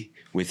be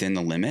within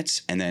the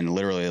limits and then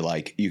literally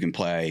like you can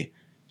play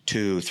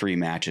 2-3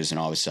 matches and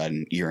all of a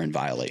sudden you're in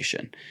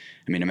violation.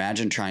 I mean,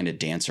 imagine trying to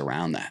dance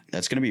around that.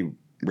 That's going to be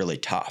really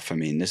tough. I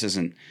mean, this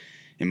isn't,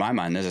 in my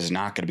mind, this is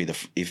not going to be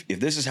if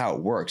this is how it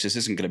works, this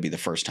isn't going to be the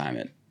first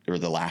time or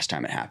the last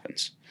time it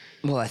happens.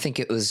 Well, I think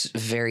it was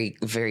very,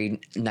 very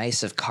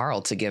nice of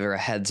Carl to give her a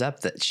heads up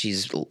that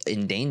she's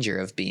in danger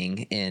of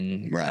being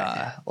in,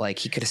 like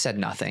he could have said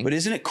nothing. But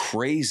isn't it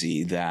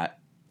crazy that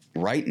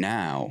right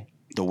now,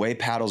 the way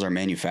paddles are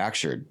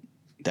manufactured,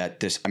 that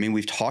this, I mean,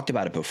 we've talked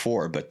about it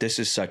before, but this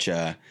is such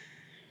a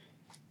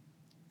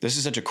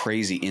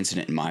crazy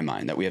incident in my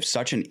mind that we have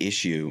such an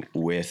issue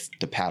with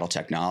the paddle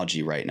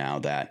technology right now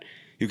that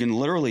you can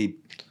literally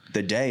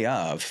the day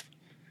of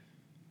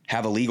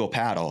have a legal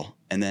paddle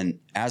and then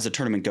as the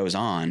tournament goes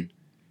on,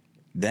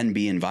 then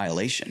be in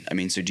violation. I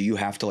mean, so do you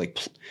have to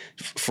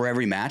for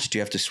every match, do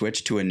you have to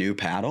switch to a new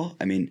paddle?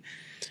 I mean,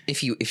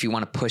 if you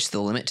want to push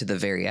the limit to the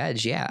very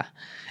edge, yeah.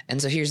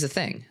 And so here's the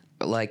thing,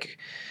 like,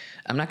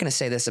 I'm not going to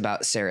say this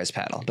about Sarah's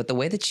paddle, but the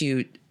way that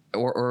you,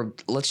 or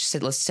let's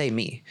say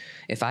me,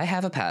 if I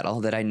have a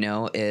paddle that I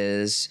know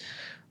is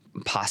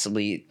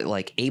possibly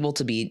like able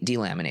to be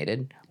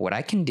delaminated, what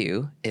I can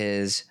do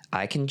is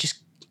I can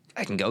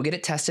go get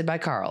it tested by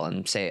Carl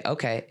and say,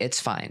 okay, it's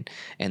fine.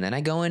 And then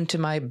I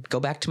go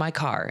back to my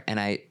car and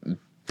I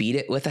beat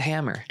it with a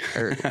hammer.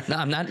 Or no,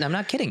 I'm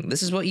not kidding.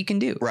 This is what you can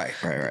do. Right.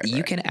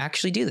 You can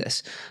actually do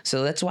this.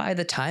 So that's why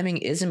the timing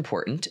is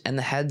important. And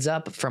the heads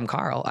up from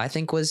Carl, I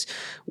think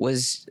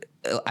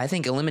I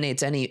think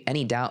eliminates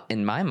any doubt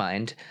in my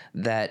mind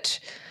that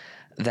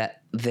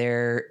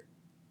there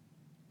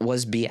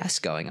was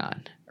BS going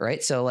on.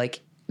 Right. So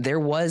like, there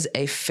was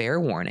a fair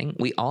warning.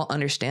 We all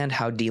understand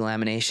how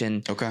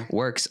delamination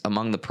works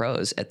among the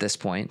pros at this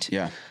point.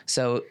 Yeah.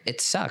 So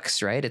it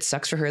sucks, right? It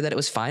sucks for her that it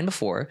was fine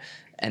before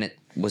and it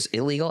was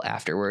illegal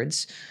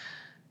afterwards.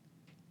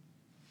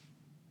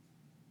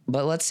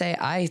 But let's say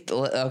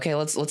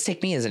let's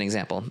take me as an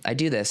example. I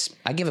do this.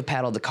 I give a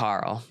paddle to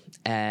Carl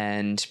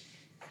and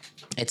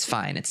it's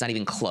fine. It's not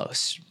even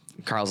close.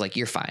 Carl's like,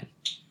 you're fine.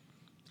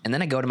 And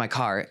then I go to my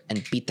car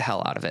and beat the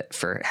hell out of it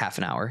for half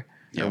an hour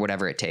or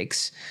whatever it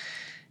takes.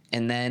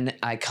 And then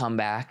I come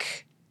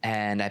back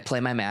and I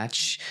play my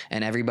match,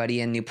 and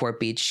everybody in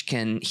Newport Beach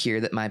can hear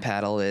that my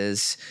paddle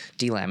is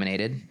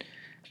delaminated.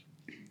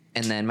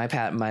 And then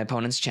my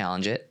opponents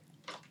challenge it,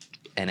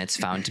 and it's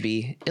found to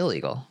be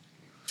illegal.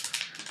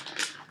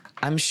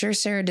 I'm sure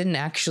Sarah didn't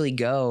actually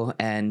go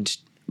and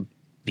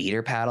beat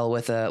her paddle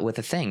with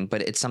a thing,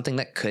 but it's something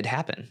that could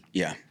happen.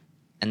 Yeah.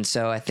 And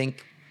so I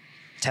think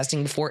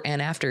testing before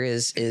and after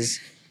is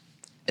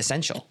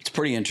essential. It's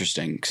pretty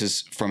interesting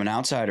because from an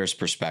outsider's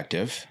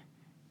perspective,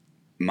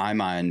 my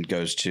mind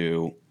goes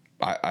to,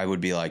 I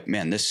would be like,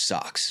 man, this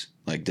sucks.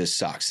 Like, this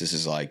sucks. This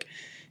is like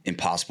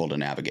impossible to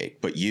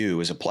navigate. But you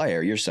as a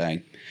player, you're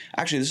saying,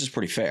 actually, this is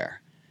pretty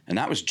fair. And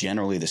that was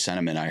generally the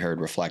sentiment I heard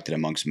reflected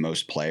amongst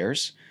most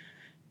players,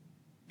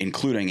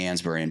 including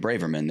Ansbury and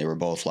Braverman. They were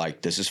both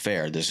like, this is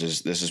fair. This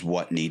is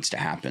what needs to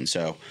happen.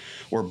 So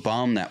we're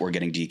bummed that we're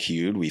getting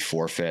DQ'd. We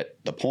forfeit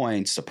the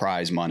points, the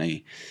prize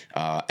money,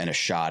 and a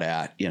shot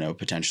at,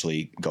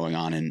 potentially going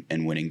on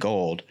and winning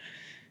gold.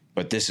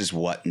 But this is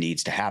what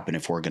needs to happen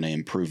if we're going to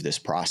improve this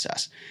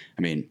process.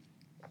 I mean,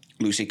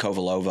 Lucy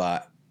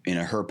Kovalova in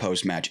her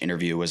post-match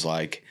interview was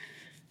like,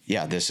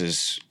 yeah, this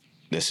is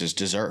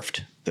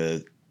deserved.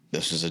 This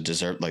is a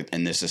deserved,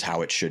 and this is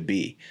how it should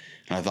be.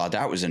 And I thought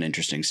that was an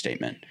interesting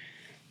statement.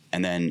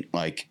 And then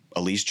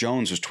Elise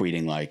Jones was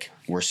tweeting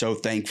we're so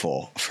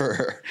thankful for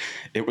her.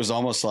 It was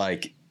almost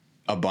like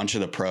a bunch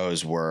of the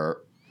pros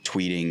were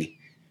tweeting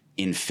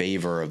in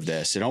favor of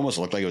this. It almost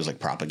looked like it was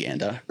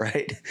propaganda,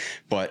 right?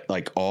 But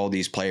all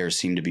these players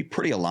seem to be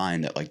pretty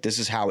aligned that this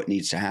is how it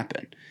needs to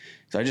happen.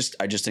 So I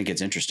just think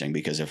it's interesting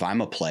because if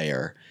I'm a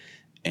player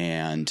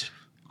and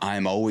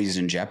I'm always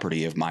in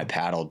jeopardy of my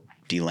paddle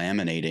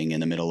delaminating in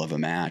the middle of a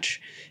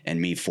match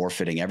and me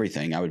forfeiting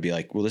everything, I would be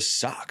like, well, this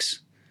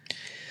sucks.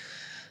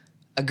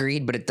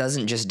 Agreed, but it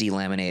doesn't just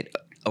delaminate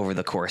over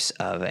the course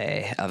of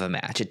a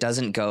match. It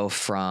doesn't go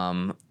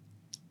from,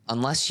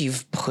 unless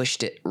you've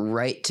pushed it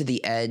right to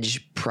the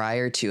edge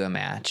prior to a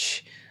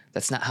match,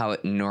 that's not how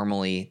it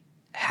normally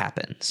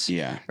happens.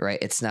 Yeah. Right?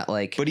 It's not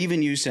like... But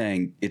even you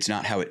saying it's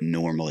not how it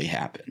normally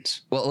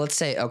happens. Well, let's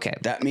say, okay.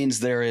 That means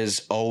there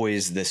is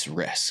always this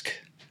risk.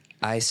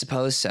 I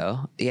suppose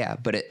so. Yeah.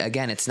 But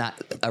again, it's not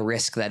a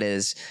risk that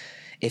is...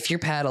 If your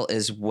paddle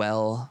is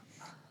I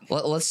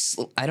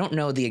don't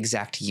know the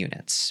exact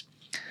units.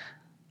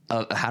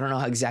 I don't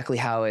know exactly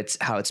how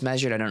it's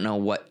measured. I don't know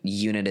what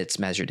unit it's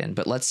measured in.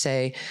 But let's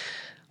say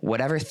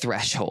whatever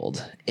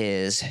threshold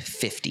is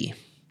 50.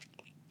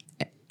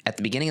 At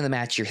the beginning of the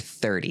match, you're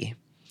 30.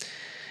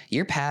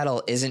 Your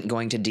paddle isn't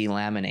going to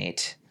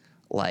delaminate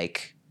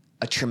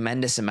a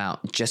tremendous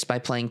amount just by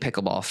playing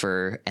pickleball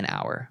for an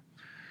hour.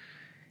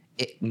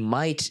 It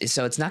might,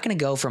 so it's not going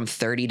to go from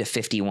 30 to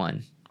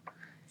 51.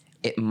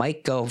 It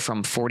might go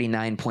from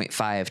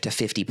 49.5 to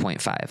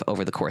 50.5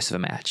 over the course of a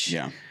match.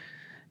 Yeah.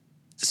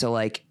 So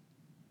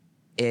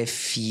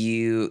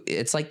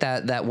it's like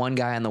that one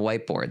guy on the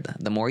whiteboard.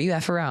 The more you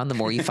F around, the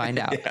more you find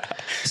out. Yeah.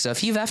 So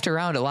if you've F'd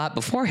around a lot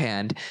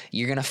beforehand,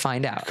 you're going to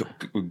find out.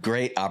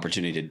 Great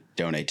opportunity to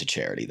donate to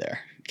charity there.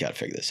 Got to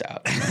figure this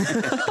out.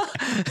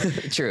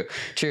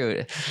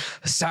 True.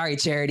 Sorry,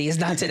 charity is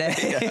not today.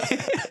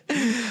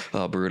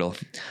 Oh, brutal.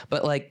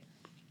 But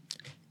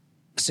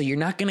so you're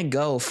not going to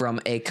go from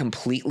a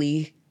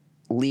completely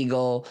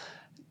legal,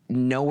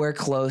 nowhere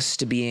close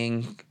to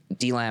being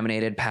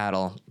delaminated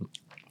paddle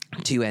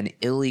to an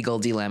illegal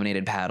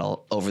delaminated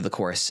paddle over the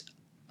course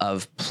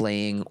of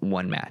playing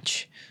one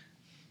match.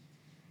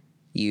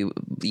 You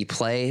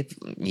play,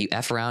 you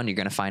F around, you're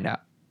going to find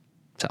out.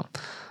 So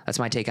that's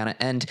my take on it.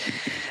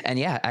 And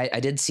yeah, I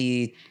did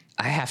see,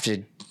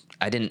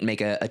 I didn't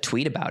make a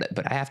tweet about it,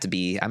 but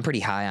I'm pretty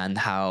high on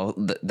how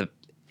the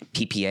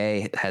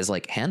PPA has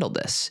handled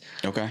this.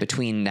 Okay.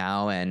 Between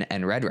now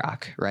and Red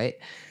Rock, right?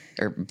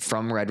 Or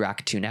from Red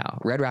Rock to now.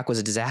 Red Rock was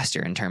a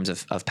disaster in terms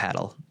of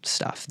paddle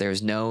stuff. There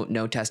was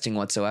no testing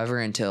whatsoever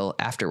until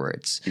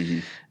afterwards. Mm-hmm.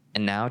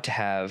 And now to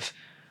have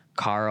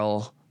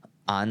Carl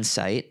on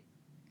site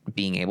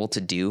being able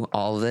to do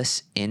all of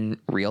this in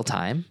real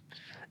time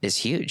is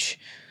huge.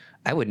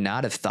 I would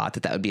not have thought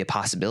that would be a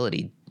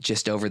possibility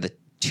just over the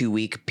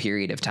 2-week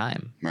period of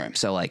time. Right.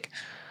 So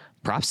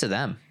props to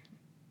them.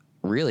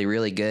 Really,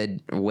 really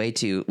good way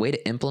to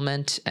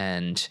implement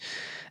and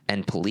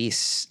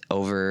police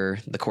over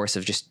the course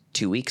of just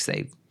 2 weeks.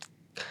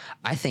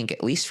 I think,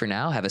 at least for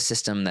now, have a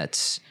system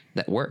that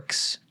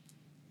works,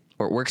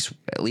 or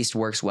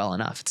works well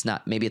enough.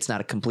 Maybe it's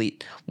not a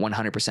complete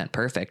 100%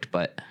 perfect,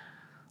 but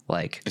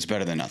it's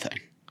better than nothing.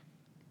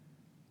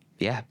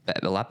 Yeah,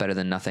 a lot better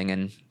than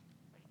nothing,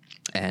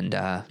 and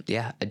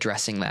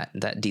addressing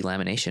that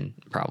delamination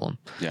problem.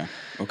 Yeah.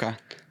 Okay.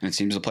 And it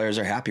seems the players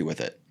are happy with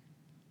it.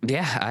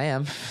 Yeah, I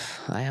am.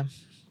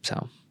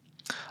 So.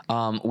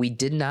 We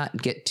did not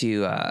get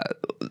to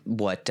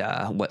what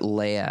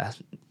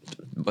Leia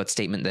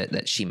statement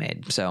that she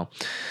made. So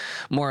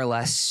more or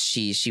less,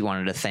 she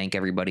wanted to thank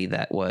everybody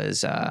that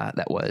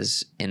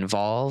was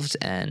involved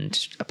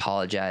and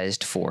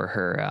apologized for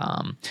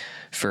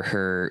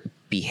her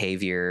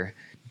behavior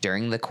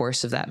during the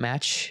course of that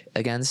match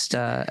against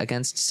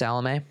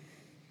Salome.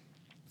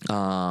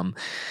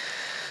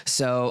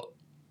 So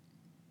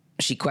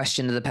she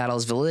questioned the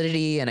paddle's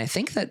validity, and I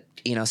think that,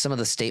 you know, some of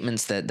the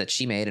statements that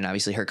she made, and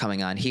obviously her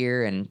coming on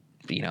here and,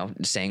 you know,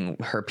 saying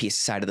her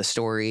side of the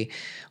story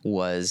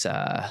was,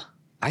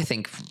 I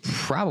think,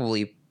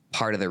 probably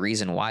part of the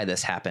reason why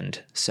this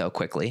happened so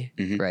quickly,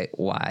 right?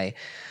 Why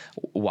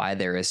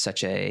there is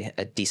such a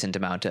decent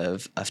amount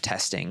of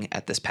testing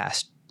at this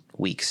past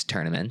week's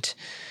tournament.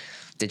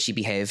 Did she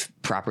behave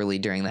properly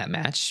during that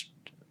match?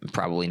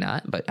 Probably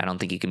not, but I don't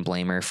think you can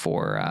blame her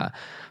for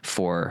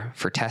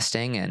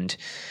testing,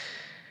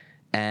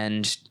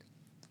 and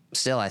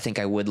still, I think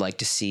I would like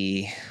to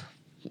see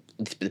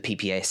the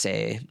PPA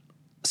say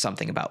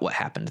something about what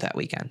happened that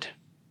weekend,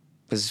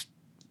 because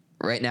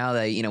right now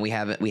we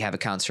have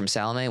accounts from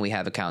Salome, we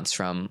have accounts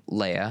from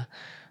Leia.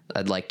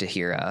 I'd like to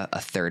hear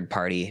a third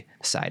party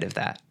side of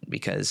that,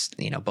 because,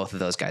 you know, both of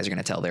those guys are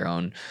going to tell their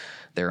own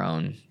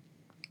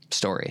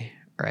story,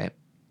 right?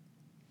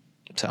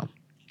 So,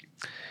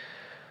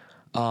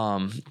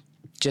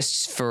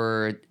 just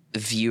for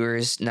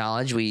viewers'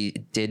 knowledge, we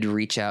did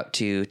reach out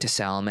to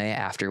Salome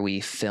after we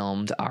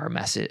filmed our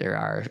message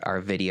or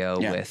our video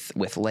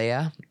with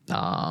Leia.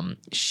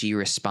 She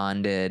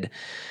responded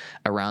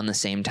around the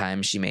same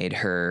time she made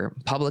her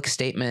public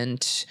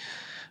statement.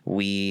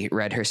 We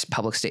read her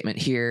public statement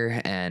here,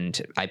 and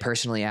I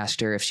personally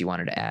asked her if she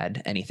wanted to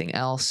add anything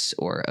else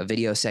or a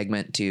video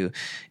segment to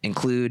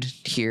include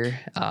here,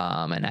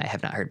 and I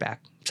have not heard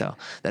back. So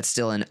that's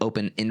still an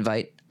open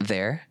invite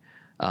there.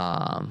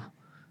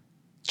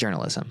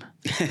 Journalism.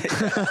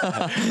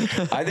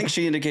 I think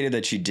she indicated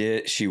that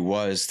she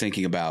was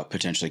thinking about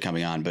potentially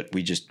coming on, but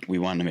we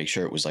wanted to make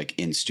sure it was like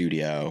in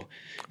studio.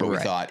 But we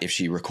thought if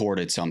she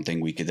recorded something,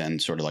 we could then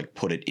sort of like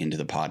put it into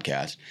the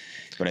podcast.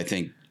 But I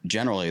think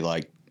generally,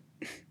 like,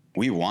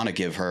 we want to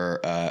give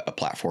her a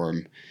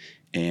platform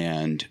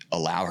and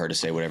allow her to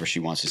say whatever she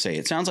wants to say.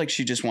 It sounds like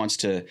she just wants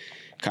to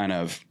kind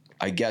of,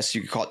 I guess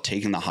you could call it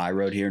taking the high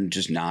road here and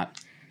just not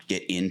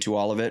get into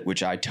all of it,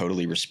 which I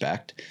totally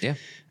respect. Yeah.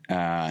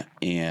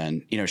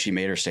 And, you know, she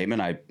made her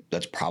statement.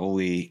 That's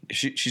probably,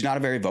 she's not a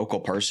very vocal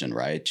person,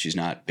 right? She's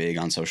not big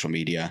on social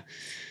media.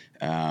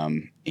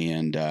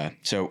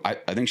 So I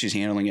think she's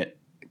handling it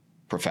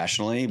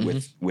professionally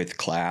with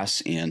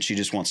class, and she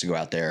just wants to go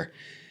out there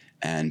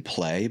and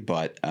play.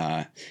 But,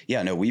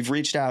 we've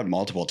reached out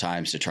multiple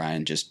times to try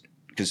and just,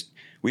 because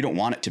we don't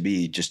want it to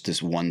be just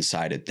this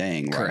one-sided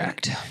thing. Right?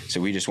 Correct.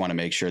 So we just want to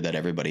make sure that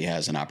everybody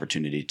has an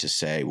opportunity to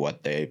say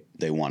what they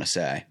want to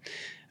say.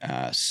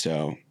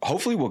 So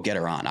hopefully we'll get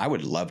her on. I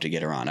would love to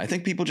get her on. I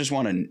think people just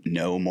want to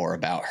know more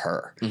about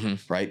her,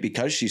 right?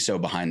 Because she's so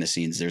behind the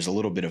scenes, there's a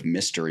little bit of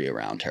mystery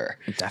around her.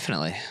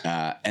 Definitely.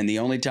 And the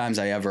only times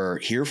I ever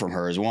hear from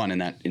her is one,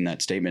 in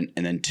that statement.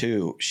 And then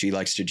two, she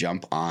likes to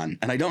jump on,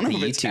 and I don't know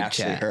if it's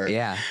actually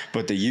her,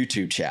 but the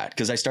YouTube chat.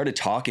 Cause I started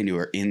talking to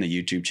her in the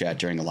YouTube chat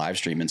during the live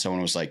stream, and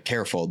someone was like,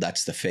 careful,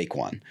 that's the fake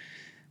one.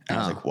 And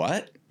I was like,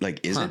 what? Like,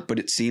 is it? But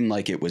it seemed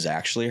like it was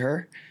actually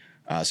her.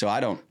 So I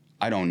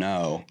don't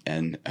know.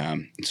 And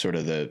sort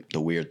of the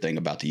weird thing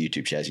about the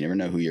YouTube chat is you never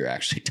know who you're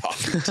actually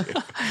talking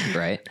to.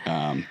 Right.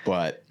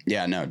 But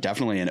yeah, no,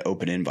 definitely an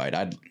open invite.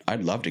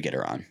 I'd love to get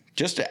her on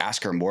just to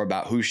ask her more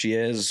about who she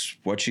is,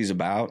 what she's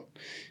about,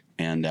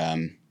 and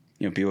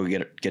people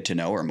get to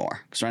know her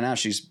more. Because right now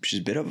she's a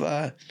bit of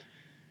a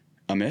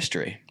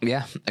mystery.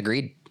 Yeah,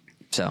 agreed.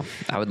 So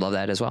I would love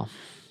that as well.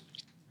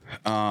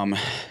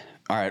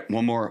 All right,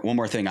 one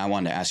more thing I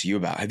wanted to ask you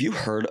about. Have you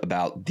heard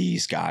about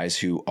these guys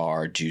who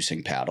are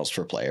juicing paddles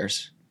for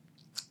players?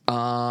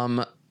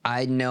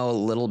 I know a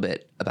little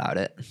bit about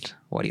it.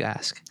 What do you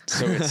ask?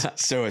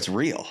 So it's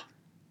real.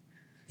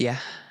 Yeah.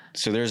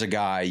 So there's a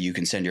guy you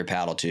can send your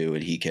paddle to,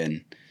 and he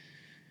can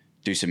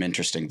do some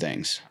interesting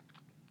things.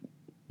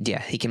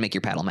 Yeah, he can make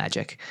your paddle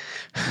magic.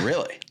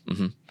 Really?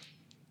 Mm-hmm.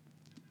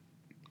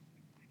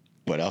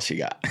 What else you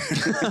got?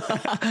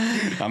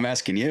 I'm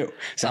asking you.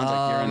 Sounds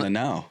like you're in the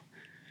know.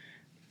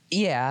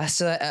 Yeah,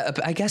 so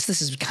I guess this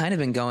has kind of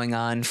been going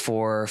on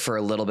for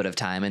a little bit of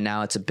time, and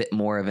now it's a bit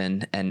more of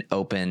an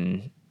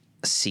open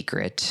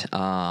secret.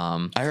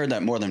 I heard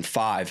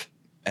that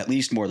at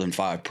least more than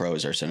five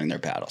pros are sending their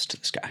paddles to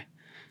this guy.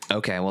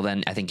 Okay, well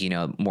then I think you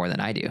know more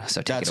than I do.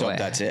 So take it away.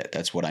 That's it.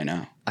 That's what I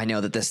know. I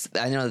know that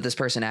this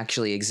person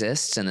actually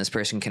exists, and this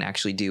person can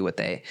actually do what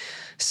they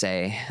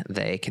say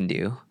they can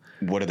do.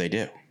 What do they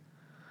do?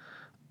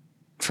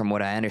 From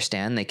what I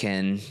understand, they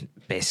can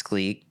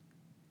basically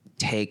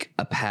take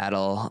a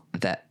paddle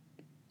that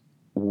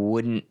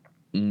wouldn't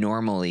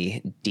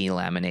normally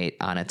delaminate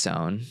on its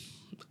own,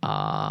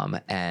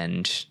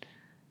 and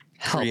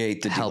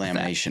create the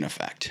delamination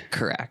effect.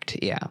 Correct.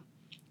 Yeah.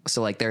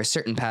 So like there are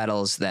certain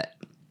paddles that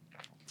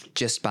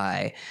just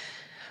by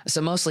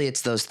So mostly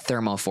it's those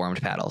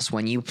thermoformed paddles.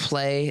 When you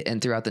play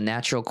and throughout the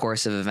natural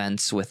course of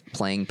events with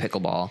playing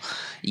pickleball,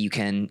 you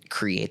can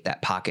create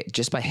that pocket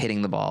just by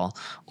hitting the ball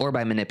or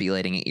by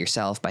manipulating it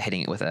yourself, by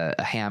hitting it with a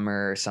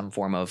hammer or some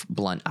form of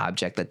blunt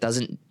object that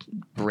doesn't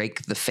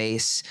break the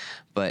face,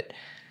 but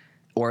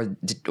or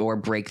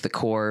break the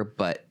core,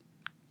 but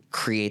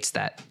creates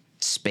that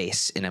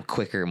space in a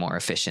quicker, more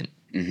efficient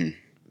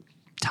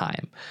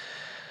time.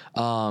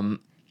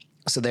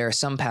 So there are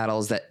some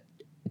paddles that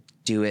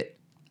do it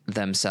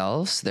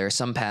themselves. There are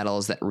some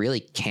paddles that really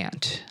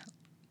can't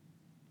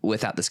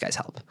without this guy's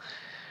help.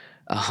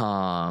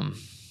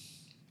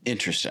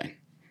 Interesting.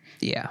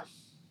 Yeah.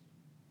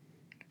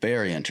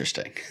 Very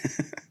interesting.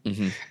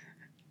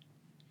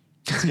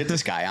 Let's get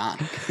this guy on.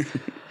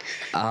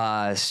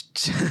 I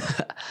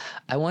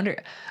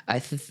wonder,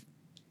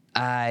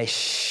 I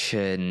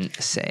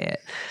shouldn't say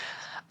it.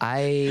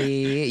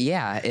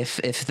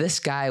 If this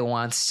guy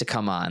wants to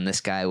come on, this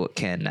guy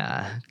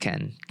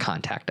can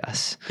contact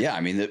us. Yeah,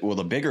 I mean,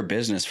 the bigger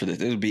business for this,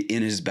 it would be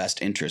in his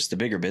best interest. The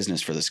bigger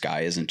business for this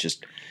guy isn't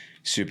just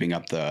souping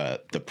up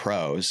the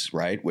pros,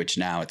 right? Which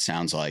now it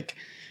sounds like,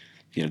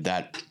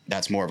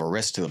 that's more of a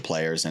risk to the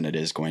players than it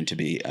is going to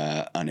be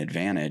an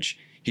advantage.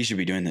 He should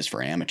be doing this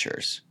for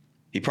amateurs.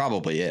 He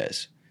probably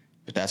is,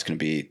 but that's going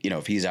to be,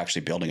 if he's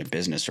actually building a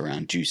business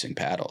around juicing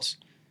paddles.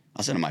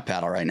 I'll send him my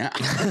paddle right now.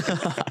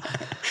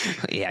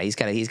 Yeah, he's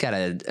got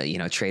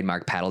a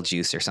trademark paddle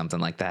juice or something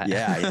like that.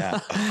 Yeah.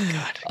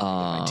 Oh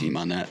God, my team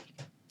on that.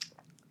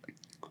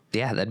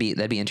 Yeah, that'd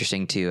be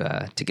interesting to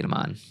get him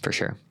on for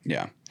sure.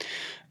 Yeah.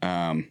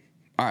 All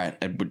right.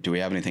 Do we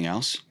have anything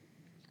else?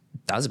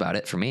 That was about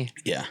it for me.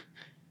 Yeah.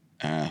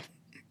 A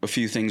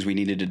few things we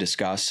needed to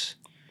discuss.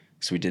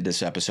 So we did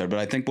this episode, but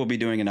I think we'll be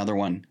doing another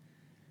one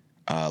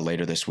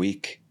later this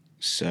week.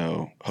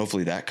 So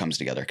hopefully that comes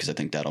together because I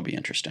think that'll be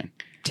interesting.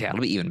 Yeah,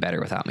 it'll be even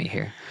better without me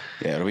here.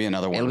 Yeah, it'll be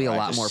another one. It'll be a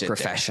lot more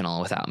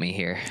professional without me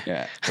here.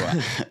 Yeah,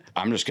 well,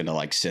 I'm just gonna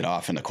sit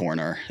off in the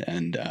corner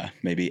and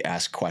maybe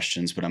ask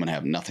questions, but I'm gonna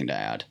have nothing to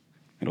add.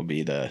 It'll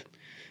be the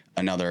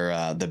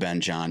Ben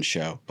John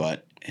show,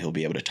 but he'll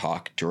be able to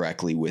talk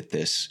directly with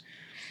this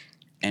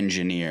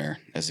engineer,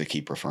 as they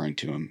keep referring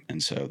to him,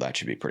 and so that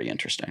should be pretty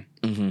interesting.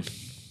 Mm-hmm.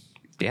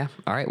 Yeah.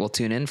 All right, we'll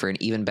tune in for an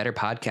even better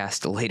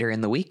podcast later in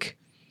the week.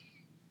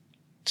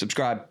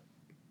 Subscribe.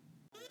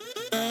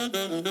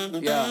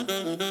 Yeah.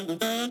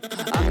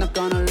 I'm not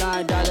gonna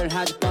lie, darling,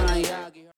 had fun,